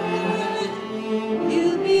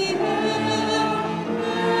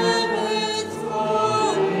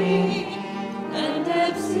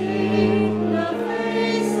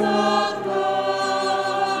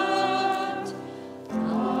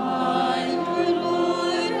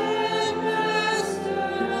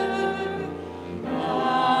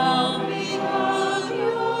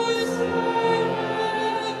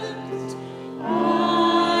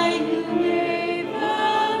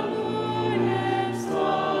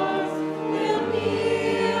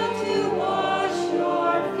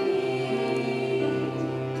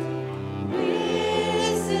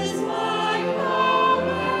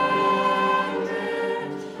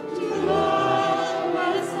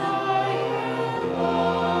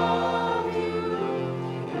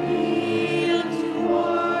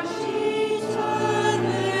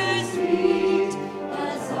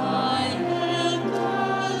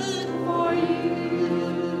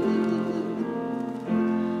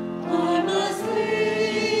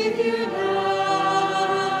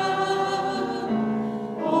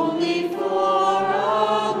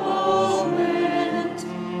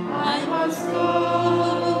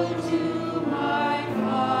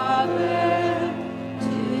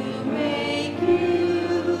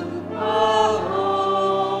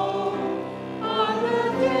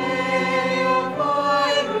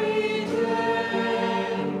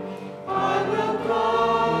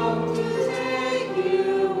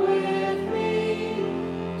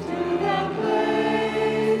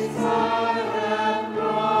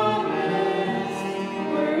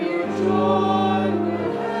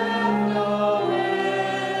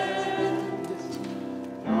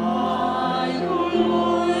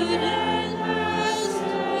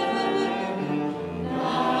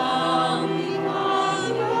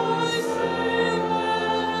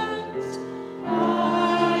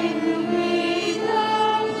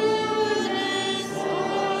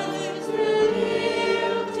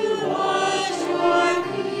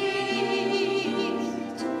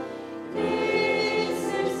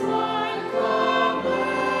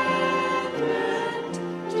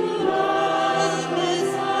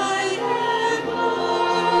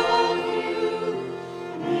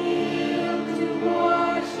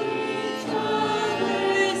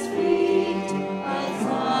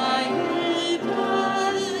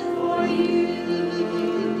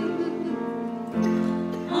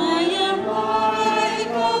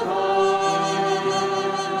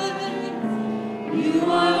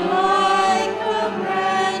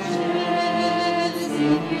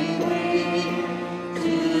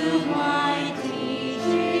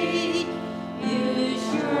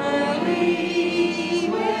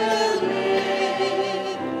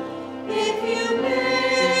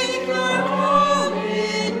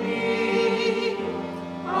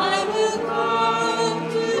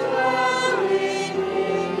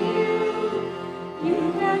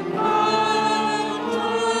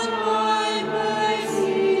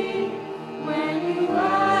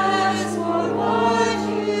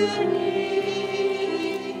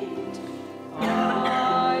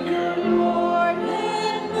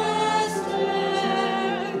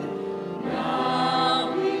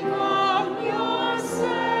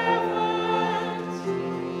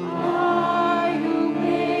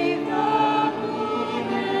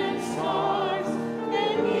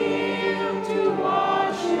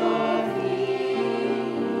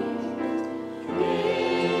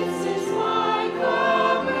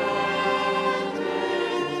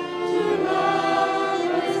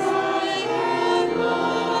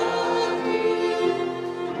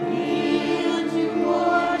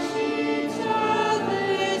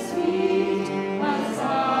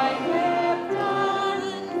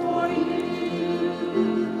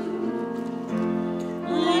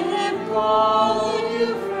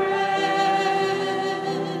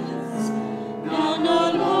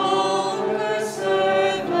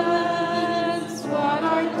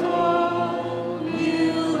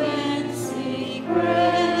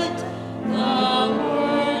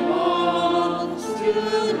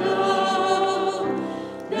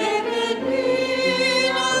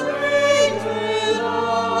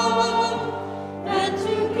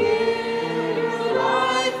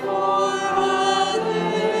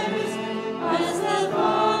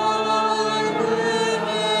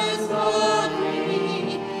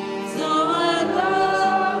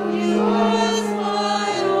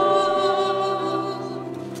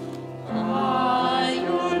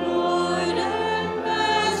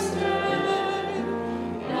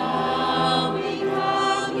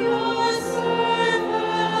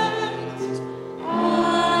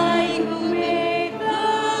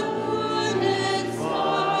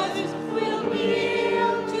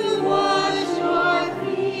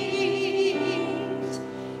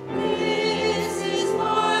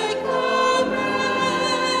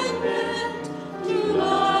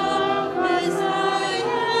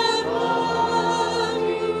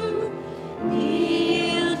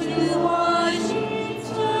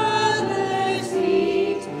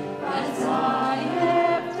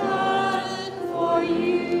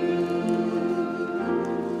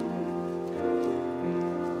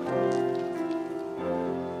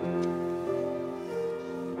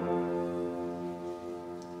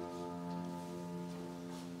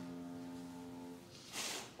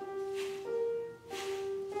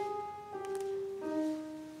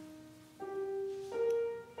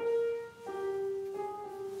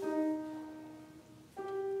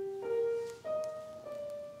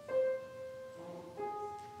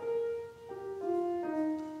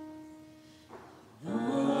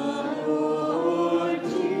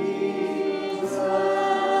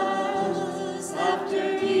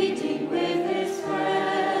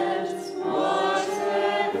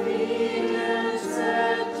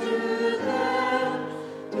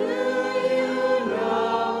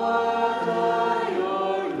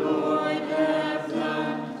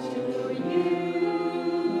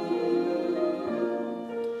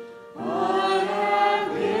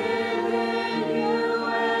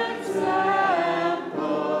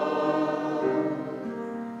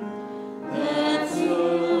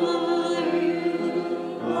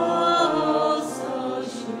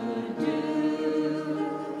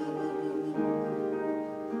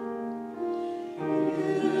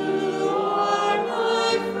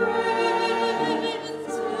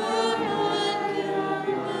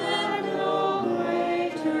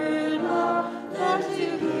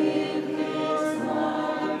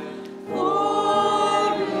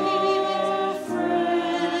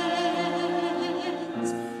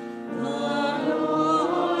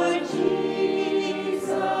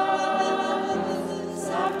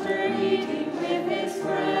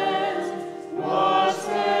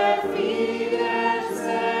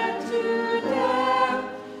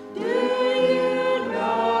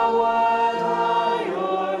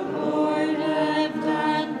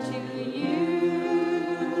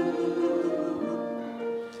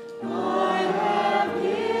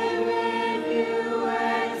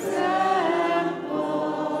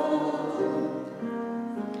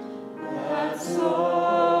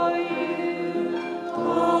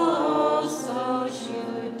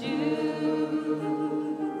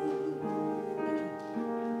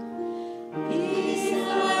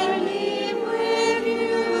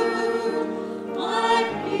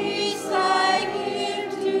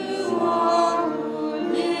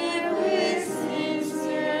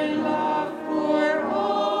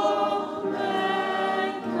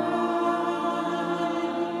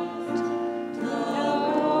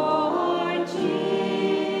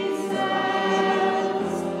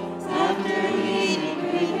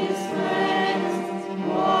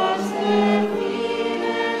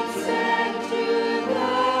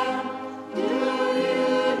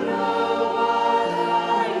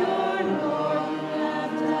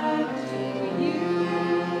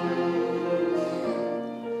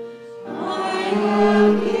Bear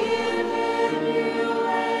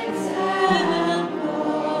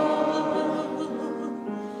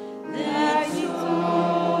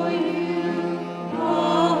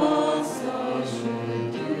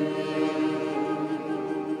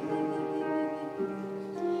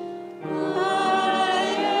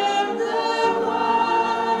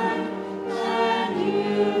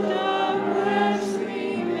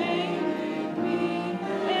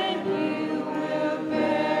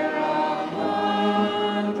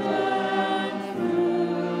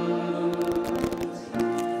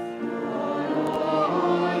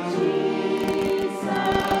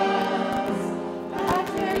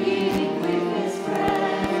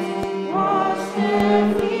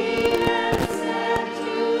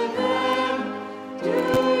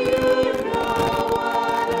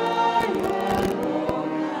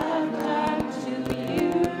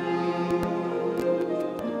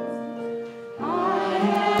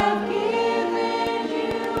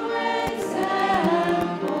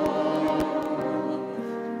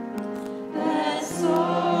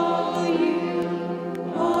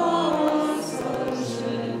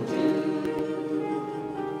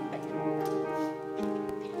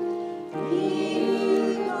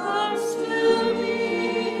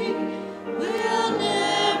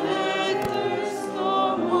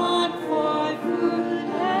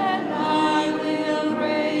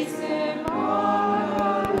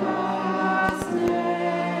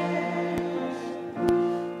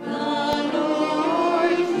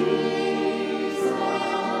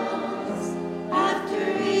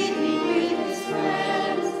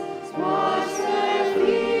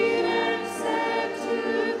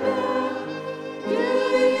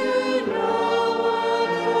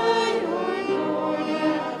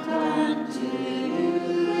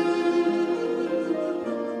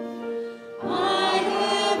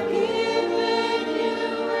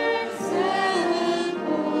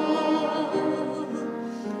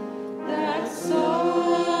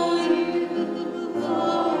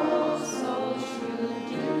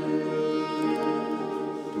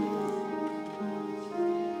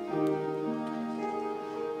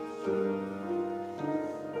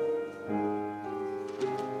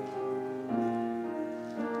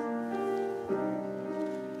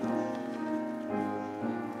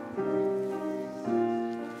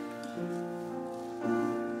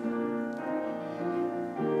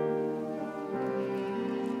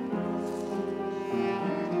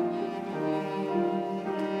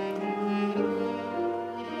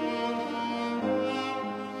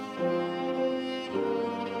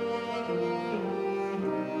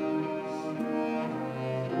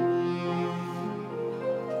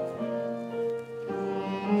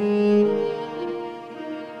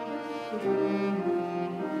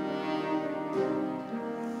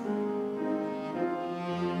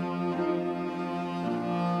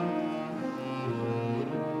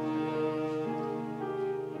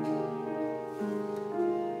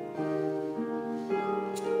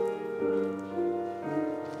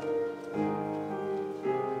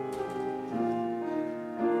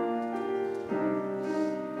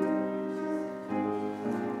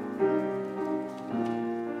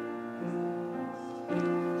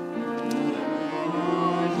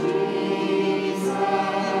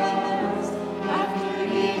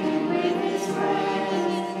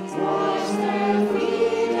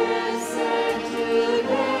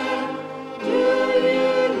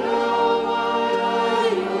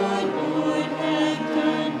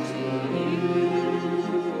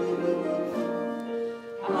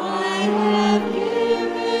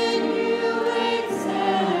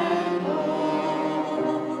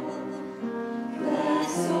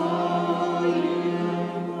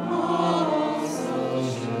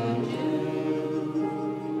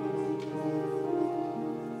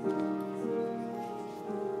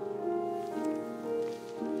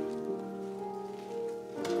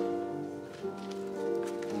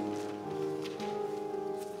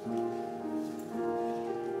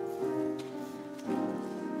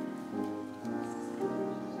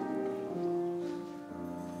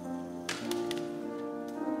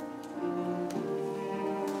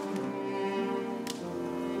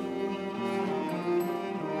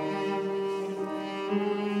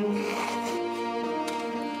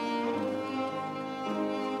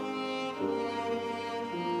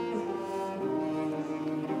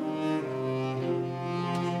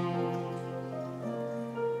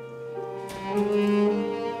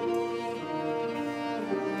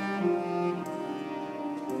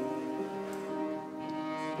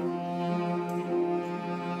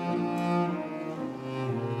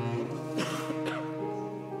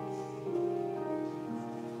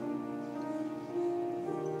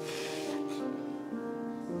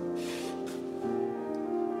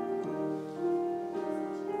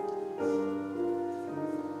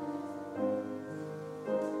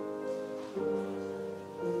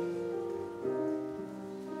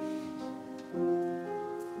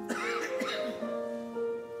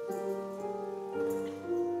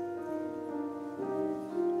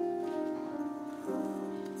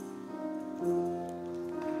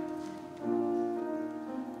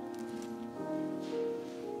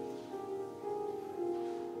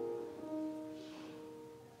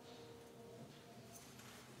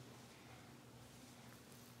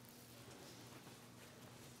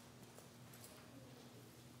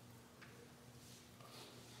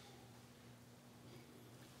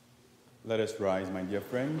Let us rise, my dear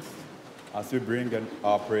friends, as we bring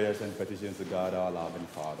our prayers and petitions to God, our loving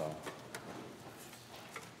Father.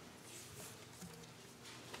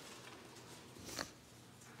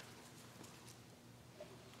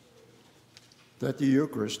 That the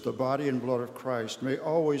Eucharist, the body and blood of Christ, may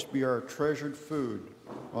always be our treasured food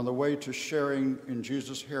on the way to sharing in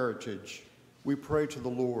Jesus' heritage, we pray to the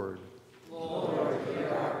Lord. Lord, hear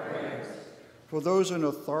our prayers. For those in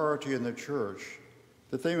authority in the Church,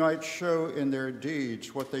 that they might show in their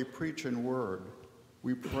deeds what they preach in word,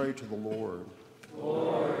 we pray to the Lord.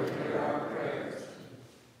 Lord, hear our prayers.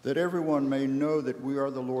 That everyone may know that we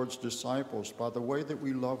are the Lord's disciples by the way that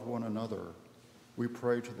we love one another, we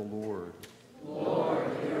pray to the Lord. Lord,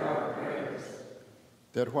 hear our prayers.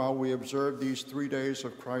 That while we observe these 3 days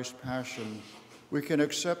of Christ's Passion, we can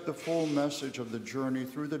accept the full message of the journey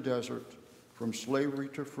through the desert, from slavery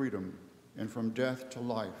to freedom, and from death to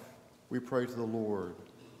life, we pray to the Lord.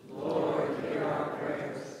 Lord, hear our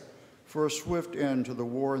prayers. For a swift end to the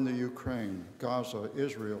war in the Ukraine, Gaza,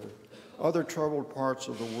 Israel, other troubled parts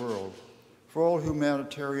of the world, for all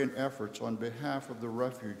humanitarian efforts on behalf of the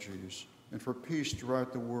refugees, and for peace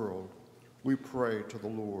throughout the world, we pray to the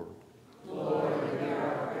Lord. Lord, hear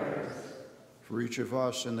our prayers. For each of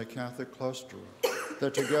us in the Catholic cluster,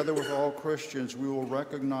 that together with all Christians we will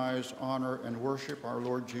recognize, honor, and worship our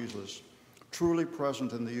Lord Jesus, truly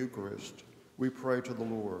present in the Eucharist, we pray to the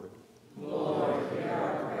Lord. Lord, hear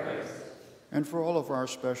our prayers. And for all of our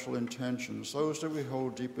special intentions, those that we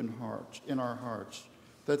hold deep in our hearts,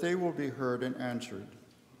 that they will be heard and answered,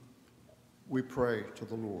 we pray to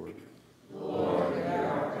the Lord. Lord, hear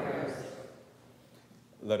our prayers.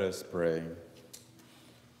 Let us pray.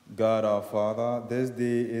 God our Father, this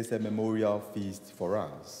day is a memorial feast for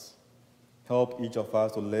us. Help each of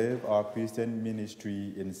us to live our Christian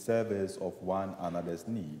ministry in service of one another's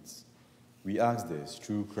needs. We ask this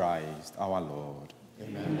through Christ our Lord.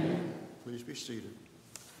 Amen. Please be seated.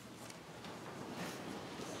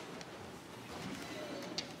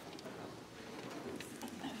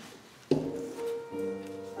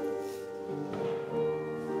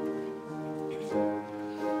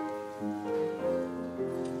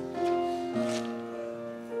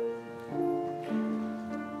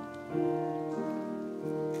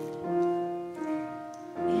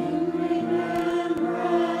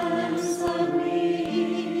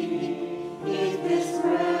 Eat this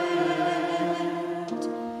bread.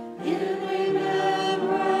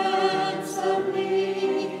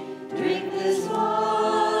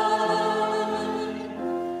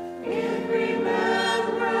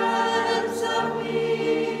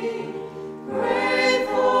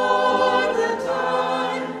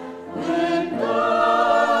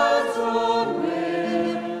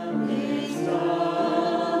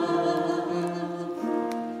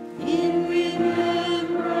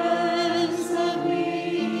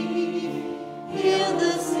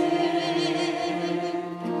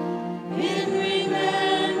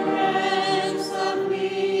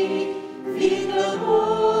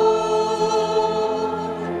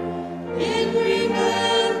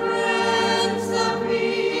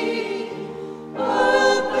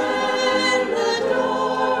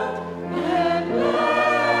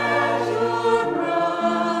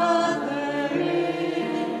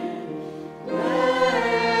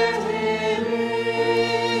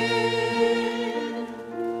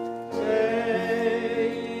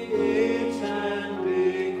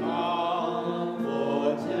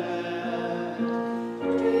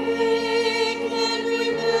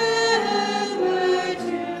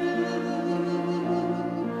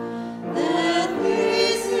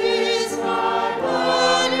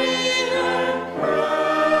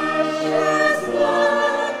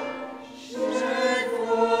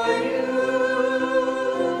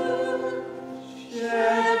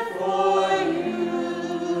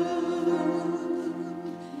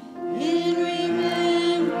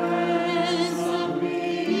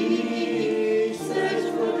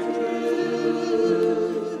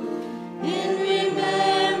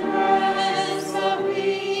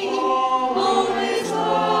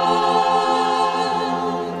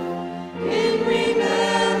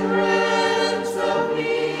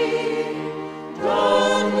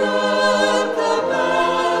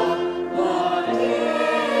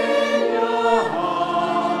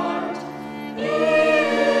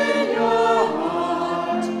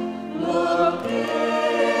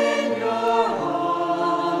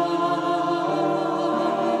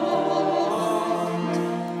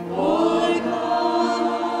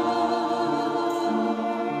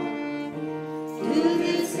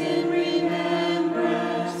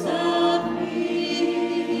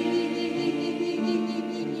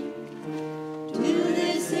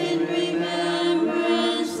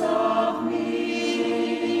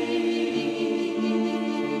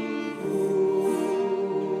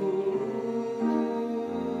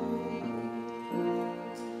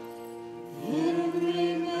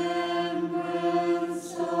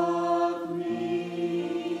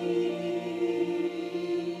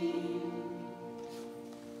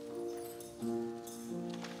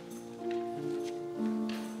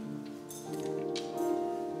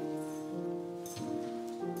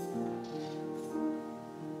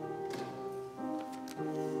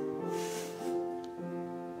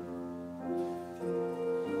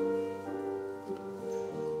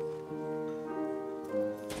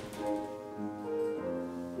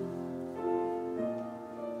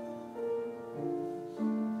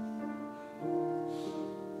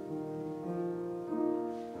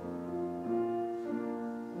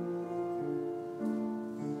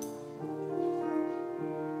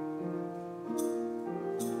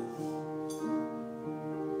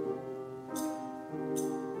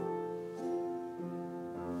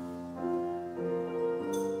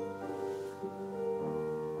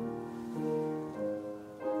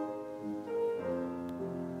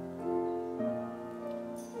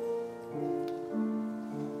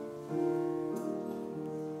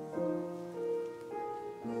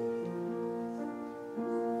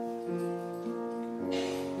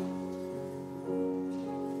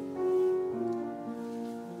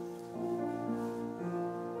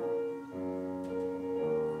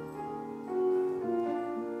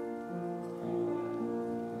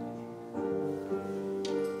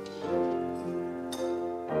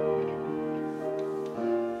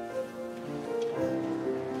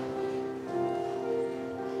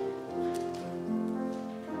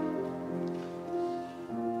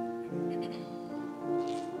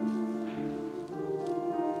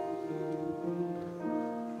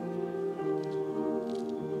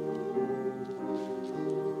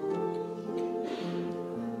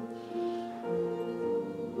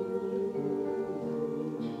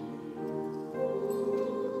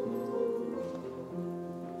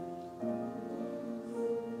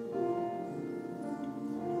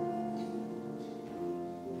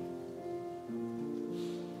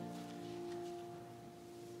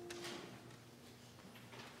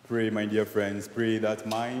 Pray, my dear friends, pray that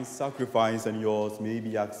my sacrifice and yours may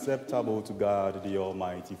be acceptable to God, the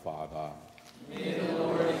Almighty Father. May the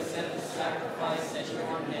Lord accept the sacrifice at your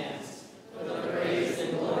hands, for the praise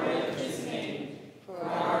and glory of his name, for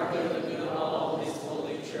our good and good of all his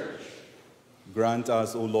holy church. Grant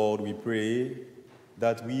us, O Lord, we pray,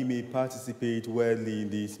 that we may participate worthily in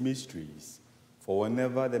these mysteries. For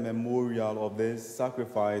whenever the memorial of this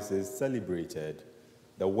sacrifice is celebrated,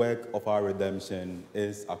 the work of our redemption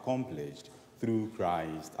is accomplished through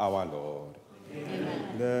Christ our Lord.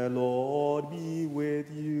 Amen. The Lord be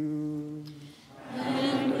with you.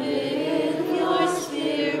 And with your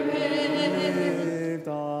spirit, Lift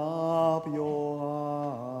up your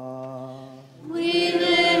heart. we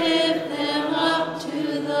lift them up to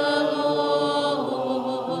the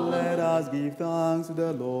Lord. Let us give thanks to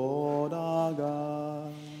the Lord our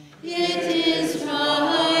God. It is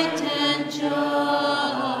right and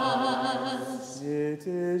just. It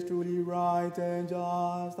is truly right and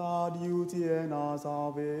just, our duty and our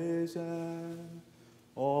salvation,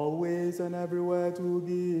 always and everywhere to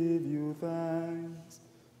give you thanks,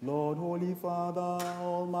 Lord, Holy Father,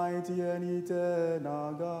 Almighty and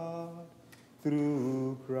eternal God,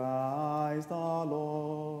 through Christ our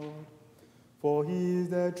Lord. For he is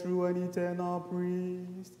the true and eternal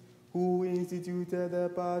priest, who instituted the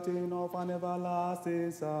pattern of an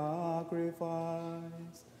everlasting sacrifice,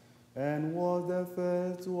 and was the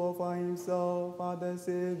first to offer himself as the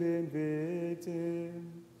saving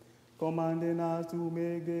victim, commanding us to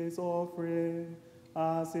make this offering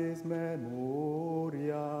as his memorial.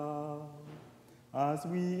 As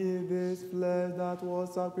we eat this flesh that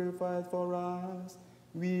was sacrificed for us,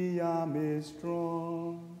 we are made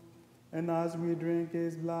strong. And as we drink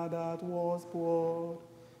his blood that was poured,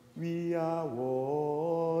 we are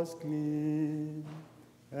washed clean.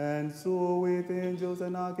 And so with angels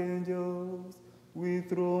and archangels, with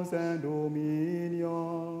thrones and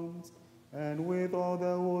dominions, and with all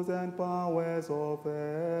the hosts and powers of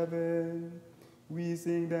heaven, we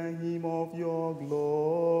sing the hymn of your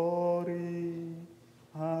glory,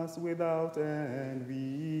 as without end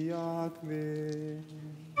we acclaim.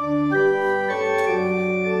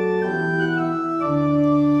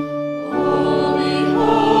 Holy,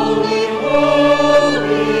 holy, holy,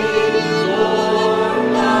 Lord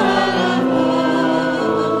God of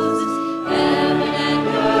hosts, heaven and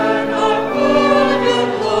earth are full of your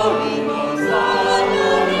glory. Hosanna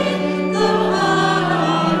in the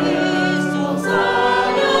highest,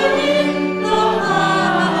 Hosanna in the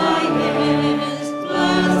highest.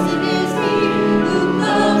 Blessed is he who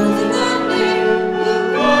comes in the name, who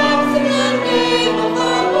comes in the name of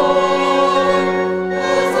the Lord.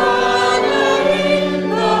 Hosanna in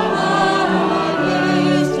the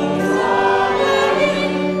highest, Hosanna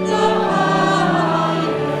in the highest.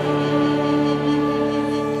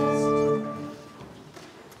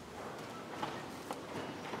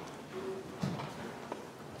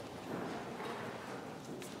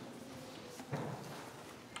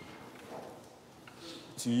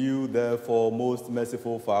 To you, therefore, most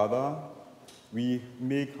merciful Father, we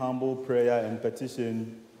make humble prayer and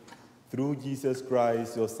petition through Jesus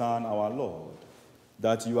Christ, your Son, our Lord,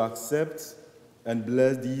 that you accept and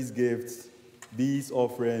bless these gifts, these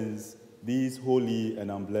offerings, these holy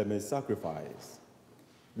and unblemished sacrifice.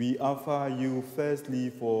 We offer you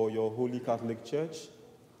firstly for your Holy Catholic Church.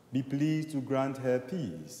 Be pleased to grant her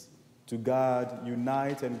peace, to guard,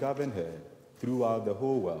 unite, and govern her throughout the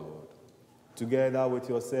whole world. Together with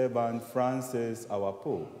your servant Francis, our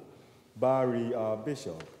Pope, Barry, our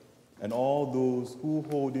Bishop, and all those who,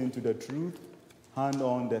 holding to the truth, hand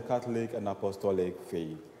on the Catholic and Apostolic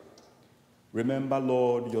faith. Remember,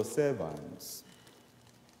 Lord, your servants,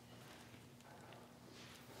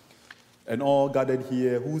 and all gathered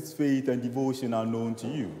here whose faith and devotion are known to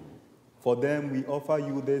you. For them we offer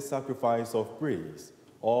you this sacrifice of praise,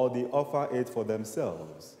 or they offer it for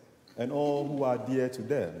themselves, and all who are dear to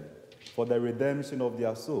them, for the redemption of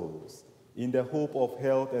their souls, in the hope of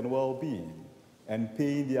health and well-being, and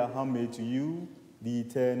paying their homage to you, the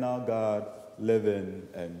eternal God, living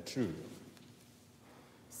and true.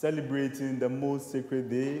 Celebrating the most sacred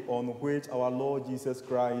day on which our Lord Jesus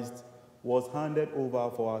Christ was handed over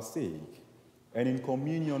for our sake, and in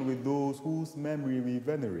communion with those whose memory we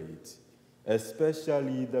venerate,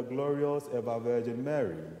 especially the glorious ever Virgin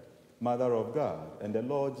Mary, Mother of God, and the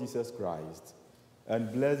Lord Jesus Christ,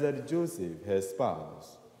 and blessed Joseph, her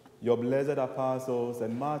spouse, your blessed apostles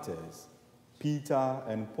and martyrs, Peter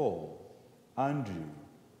and Paul, Andrew,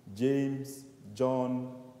 James,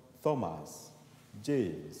 John, Thomas,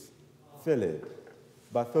 James, Philip,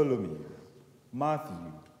 Bartholomew,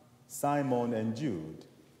 Matthew, Simon and Jude,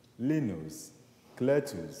 Linus,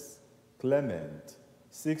 Cletus, Clement,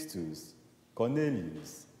 Sixtus,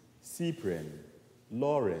 Cornelius, Cyprian,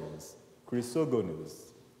 Lawrence,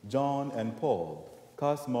 Chrysogonus, John and Paul,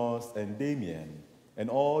 Cosmos and Damian, and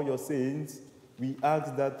all your saints, we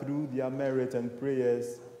ask that through their merit and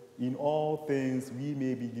prayers, in all things we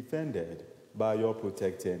may be defended by your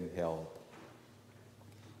protecting help.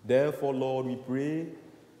 Therefore, Lord, we pray,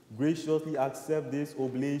 graciously accept this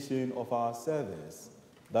oblation of our service,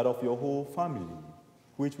 that of your whole family,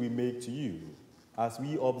 which we make to you, as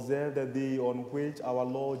we observe the day on which our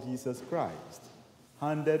Lord Jesus Christ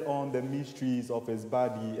handed on the mysteries of his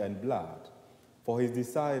body and blood for his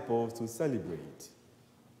disciples to celebrate.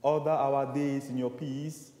 Order our days in your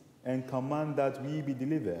peace, and command that we be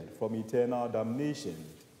delivered from eternal damnation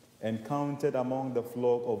and counted among the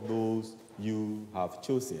flock of those you have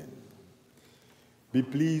chosen. Be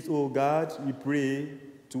pleased, O God, we pray,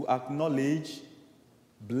 to acknowledge,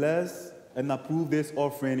 bless, and approve this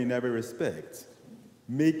offering in every respect.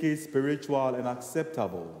 Make it spiritual and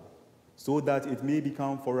acceptable, so that it may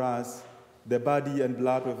become for us the body and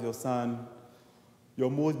blood of your Son,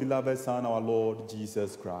 your most beloved Son, our Lord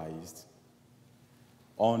Jesus Christ.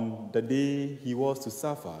 On the day he was to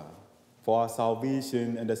suffer for our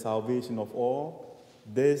salvation and the salvation of all,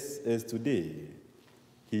 this is today.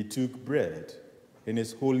 He took bread in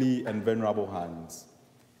his holy and venerable hands,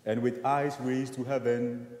 and with eyes raised to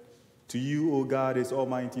heaven, to you, O God, his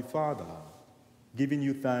almighty Father, giving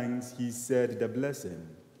you thanks, he said the blessing,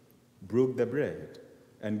 broke the bread,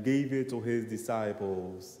 and gave it to his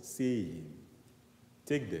disciples, saying,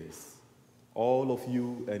 "Take this, all of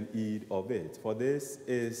you, and eat of it, for this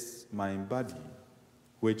is my body,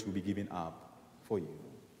 which will be given up for you."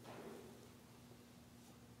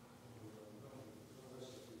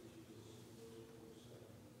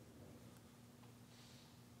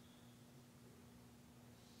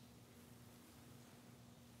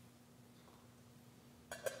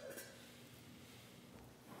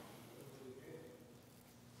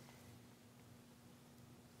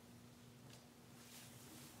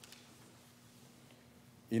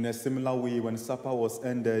 In a similar way, when supper was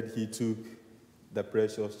ended, he took the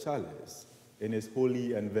precious chalice in his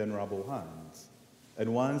holy and venerable hands,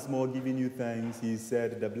 and once more giving you thanks, he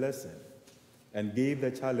said the blessing, and gave the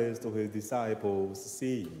chalice to his disciples,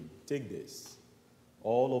 saying, "Take this,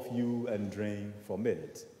 all of you, and drink from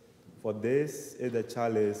it, for this is the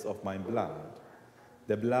chalice of my blood,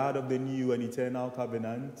 the blood of the new and eternal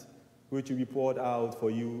covenant, which will be poured out for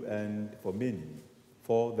you and for many,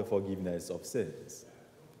 for the forgiveness of sins.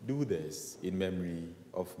 Do this in memory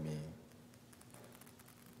of me."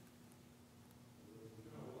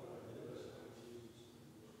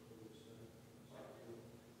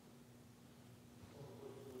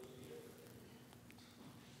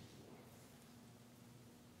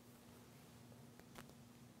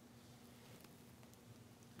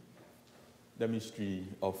 The mystery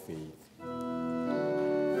of faith.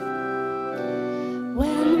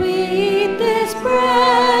 When we eat this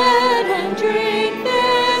bread and drink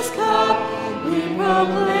this cup, we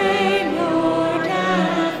proclaim your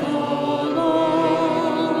death, O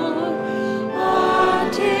Lord,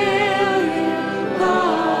 until you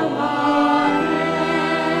come again.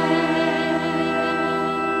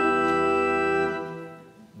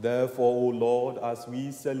 Therefore, O Lord, as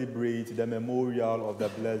we celebrate the memorial of the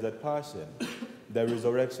Blessed Passion, the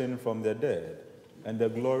resurrection from the dead, and the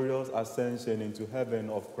glorious ascension into heaven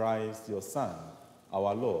of Christ, your Son,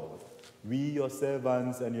 our Lord, we, your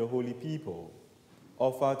servants and your holy people,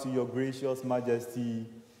 offer to your gracious majesty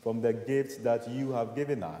from the gifts that you have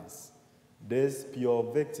given us, this pure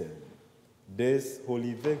victim, this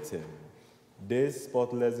holy victim, this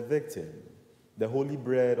spotless victim, the holy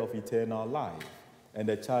bread of eternal life, and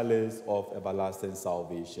the chalice of everlasting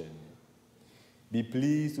salvation. Be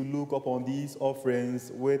pleased to look upon these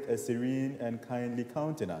offerings with a serene and kindly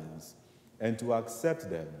countenance, and to accept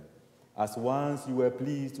them, as once you were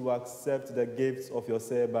pleased to accept the gifts of your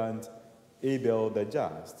servant Abel the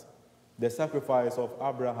just, the sacrifice of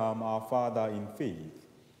Abraham our father in faith,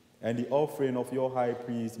 and the offering of your high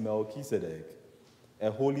priest Melchizedek,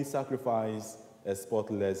 a holy sacrifice, a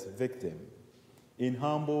spotless victim. In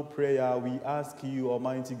humble prayer we ask you,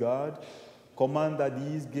 Almighty God, command that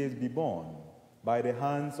these gifts be borne by the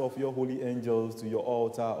hands of your holy angels to your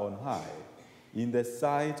altar on high, in the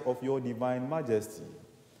sight of your divine majesty,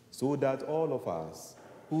 so that all of us,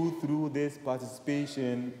 who through this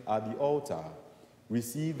participation at the altar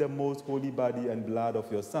receive the most holy body and blood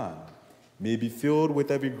of your Son, may be filled with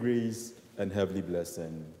every grace and heavenly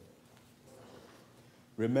blessing.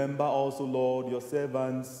 Remember also, Lord, your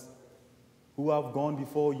servants who have gone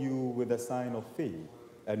before you with the sign of faith,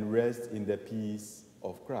 and rest in the peace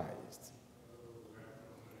of Christ.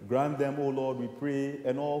 Grant them, O Lord, we pray,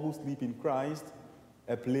 and all who sleep in Christ,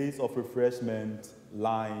 a place of refreshment,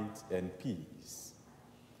 light, and peace.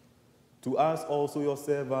 To us also, your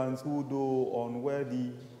servants, who though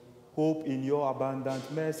unworthy, hope in your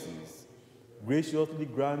abundant mercies, graciously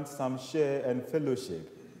grant some share and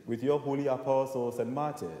fellowship with your holy apostles and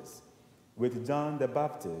martyrs, with John the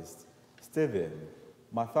Baptist, Stephen,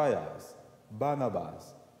 Matthias,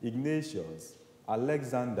 Barnabas, Ignatius,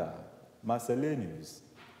 Alexander, Marcellinus,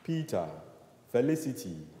 Peter,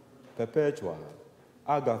 Felicity, Perpetua,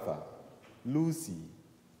 Agatha, Lucy,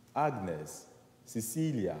 Agnes,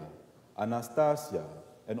 Cecilia, Anastasia,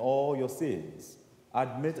 and all your saints.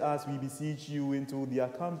 Admit us, we beseech you, into their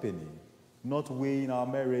company, not weighing our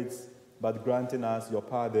merits, but granting us your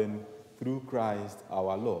pardon through Christ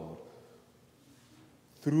our Lord.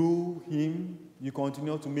 Through him, you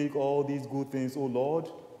continue to make all these good things, O Lord.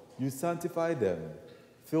 You sanctify them,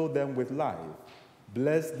 fill them with life,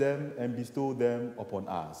 bless them, and bestow them upon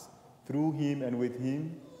us. Through him and with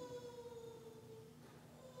him,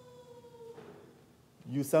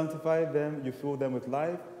 you sanctify them, you fill them with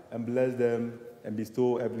life, and bless them, and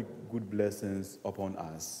bestow every good blessings upon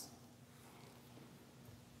us.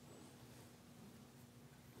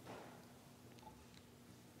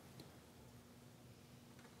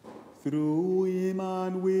 Through him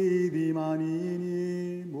and with him and in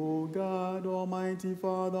him, O God, Almighty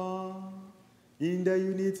Father, in the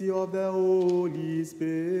unity of the Holy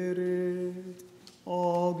Spirit,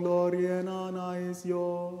 all glory and honor is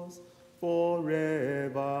yours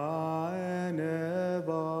forever and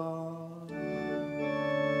ever.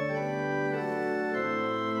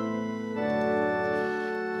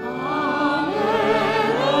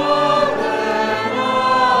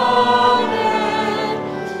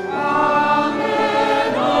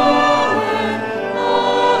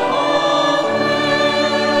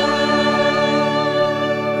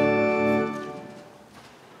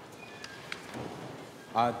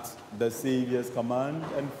 At the Savior's command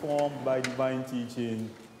and formed by divine teaching,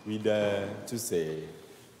 we dare to say,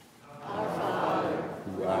 Our Father,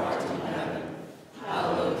 who art in heaven,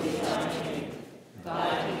 hallowed be thy name.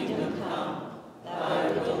 Thy kingdom come,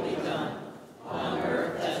 thy will be done, on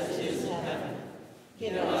earth as it is in heaven.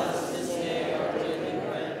 Give us this day our daily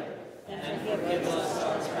bread, and forgive us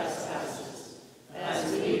our trespasses,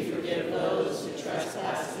 as we forgive those who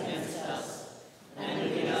trespass against us.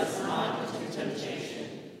 And lead us not into temptation,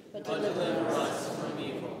 but deliver us from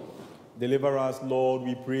evil. Deliver us, Lord,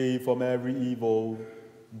 we pray, from every evil.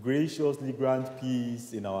 Graciously grant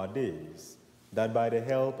peace in our days, that by the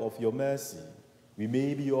help of your mercy we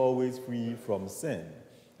may be always free from sin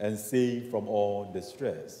and safe from all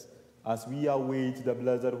distress, as we await the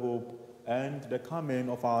blessed hope and the coming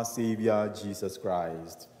of our Savior, Jesus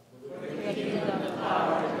Christ.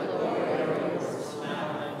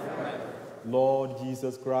 Lord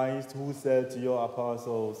Jesus Christ, who said to your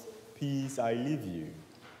apostles, "Peace I leave you,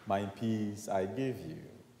 my peace I give you,"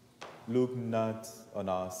 look not on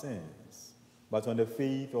our sins, but on the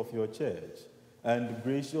faith of your church, and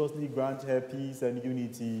graciously grant her peace and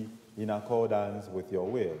unity in accordance with your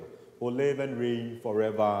will, who live and reign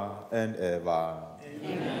forever and ever.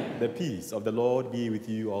 Amen. The peace of the Lord be with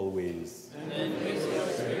you always. And with your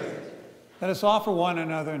spirit. Let us offer one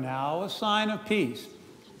another now a sign of peace.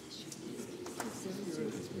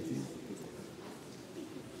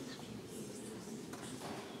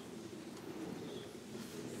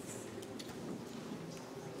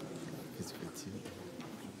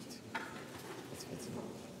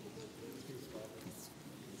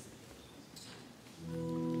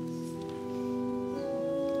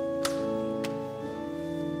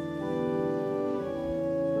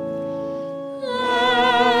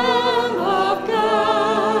 Lamb of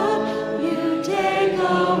God, you take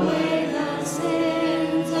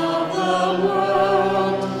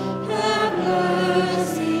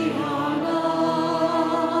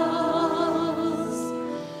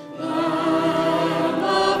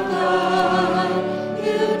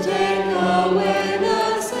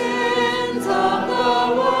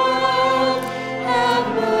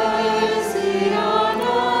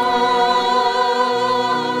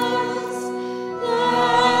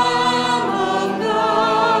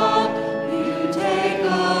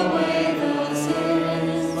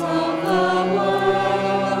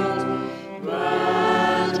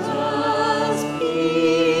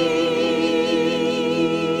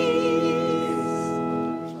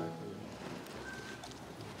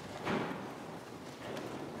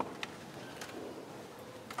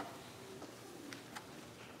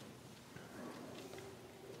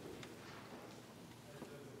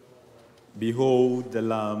Behold the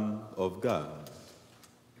Lamb of God.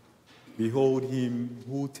 Behold him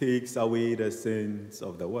who takes away the sins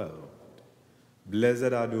of the world.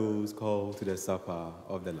 Blessed are those called to the supper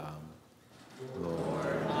of the Lamb.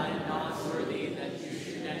 Lord, I am not worthy that you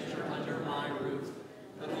should enter under my roof,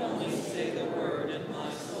 but only say the word, and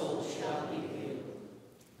my soul shall be healed.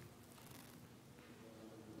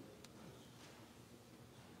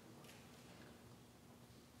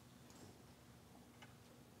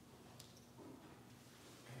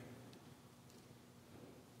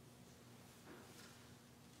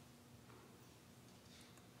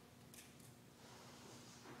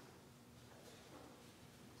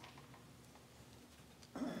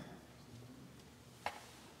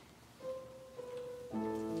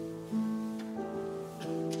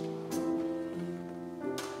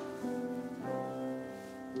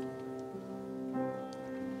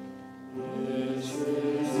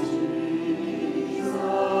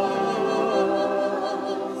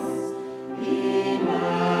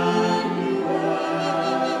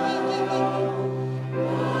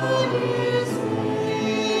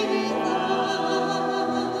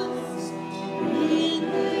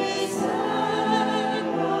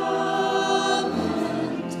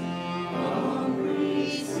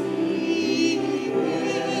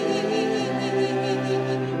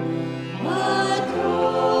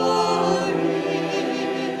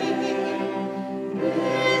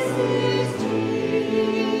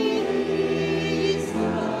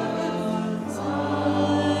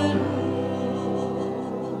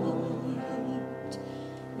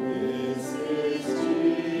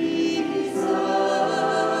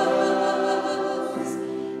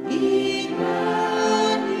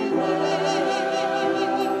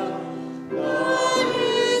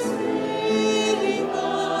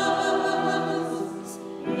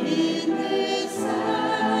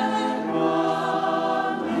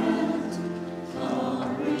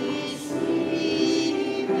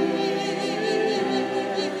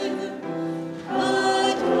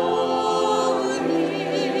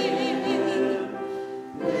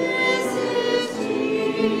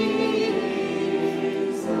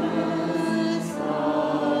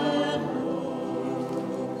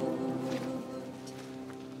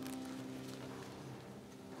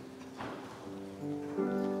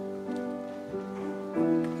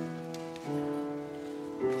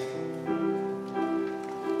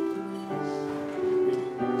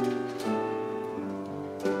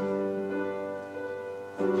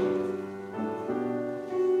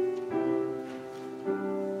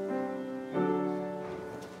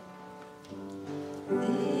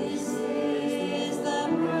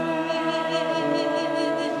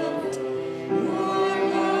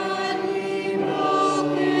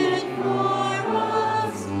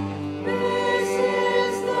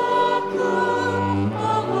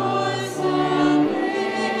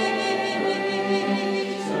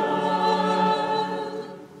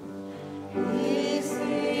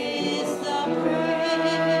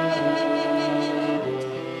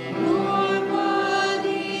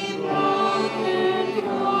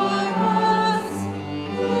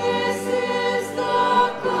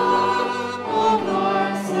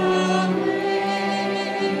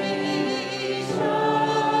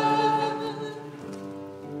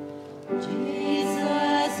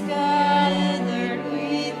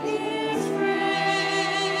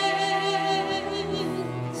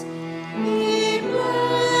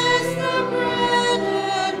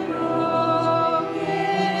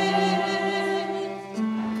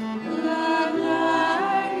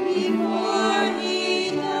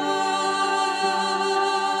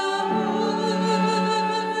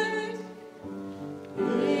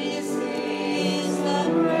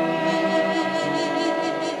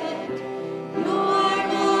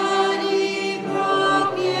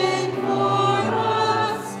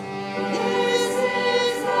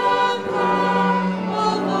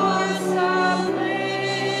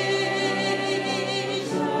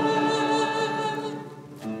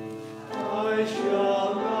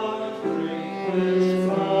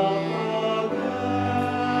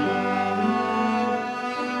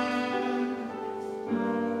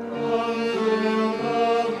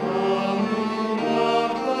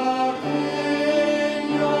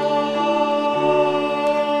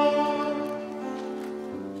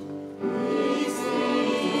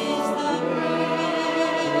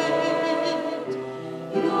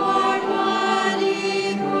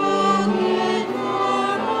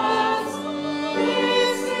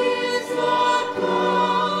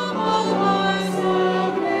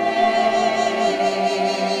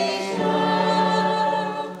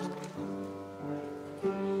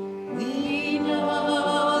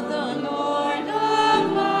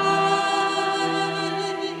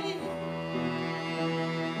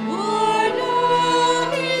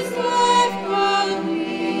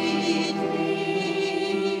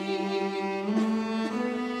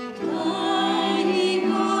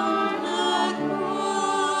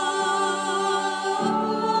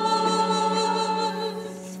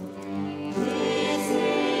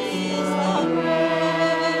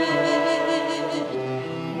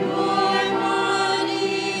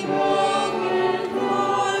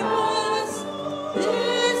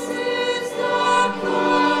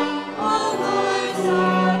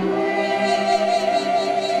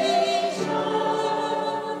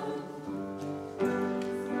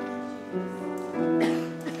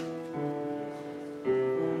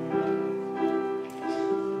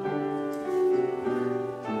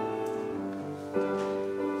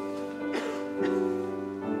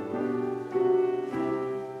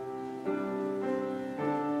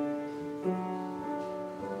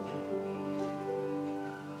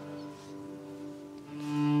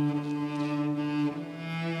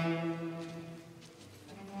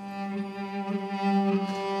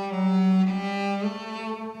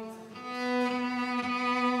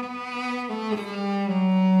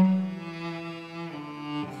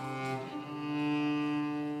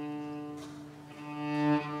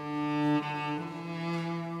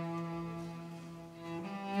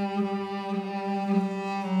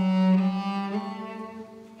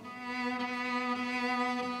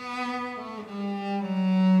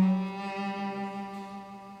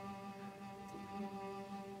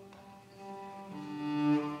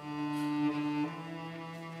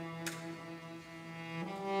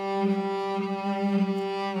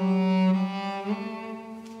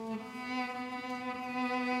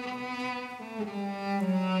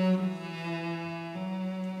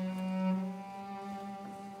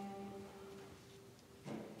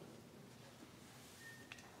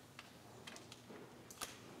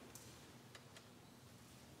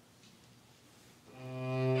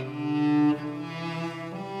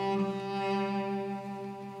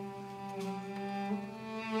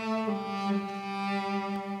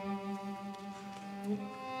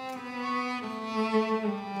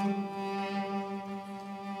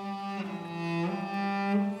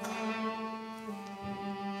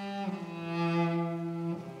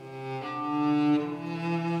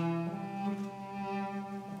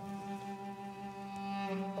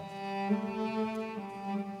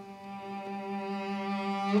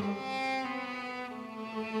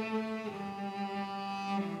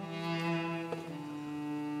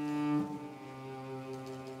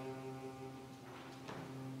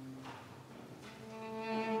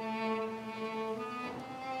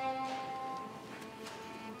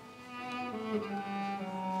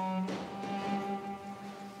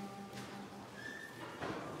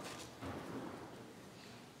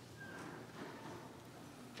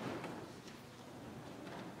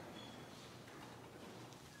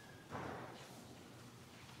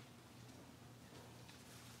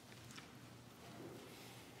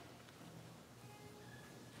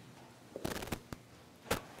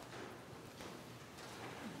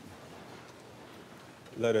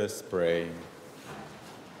 Let us pray.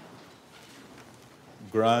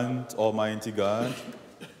 Grant, Almighty God,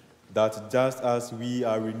 that just as we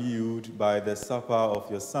are renewed by the supper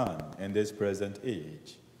of your Son in this present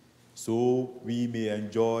age, so we may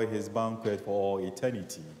enjoy his banquet for all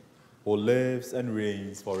eternity, who lives and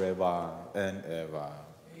reigns forever and ever.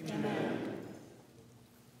 Amen.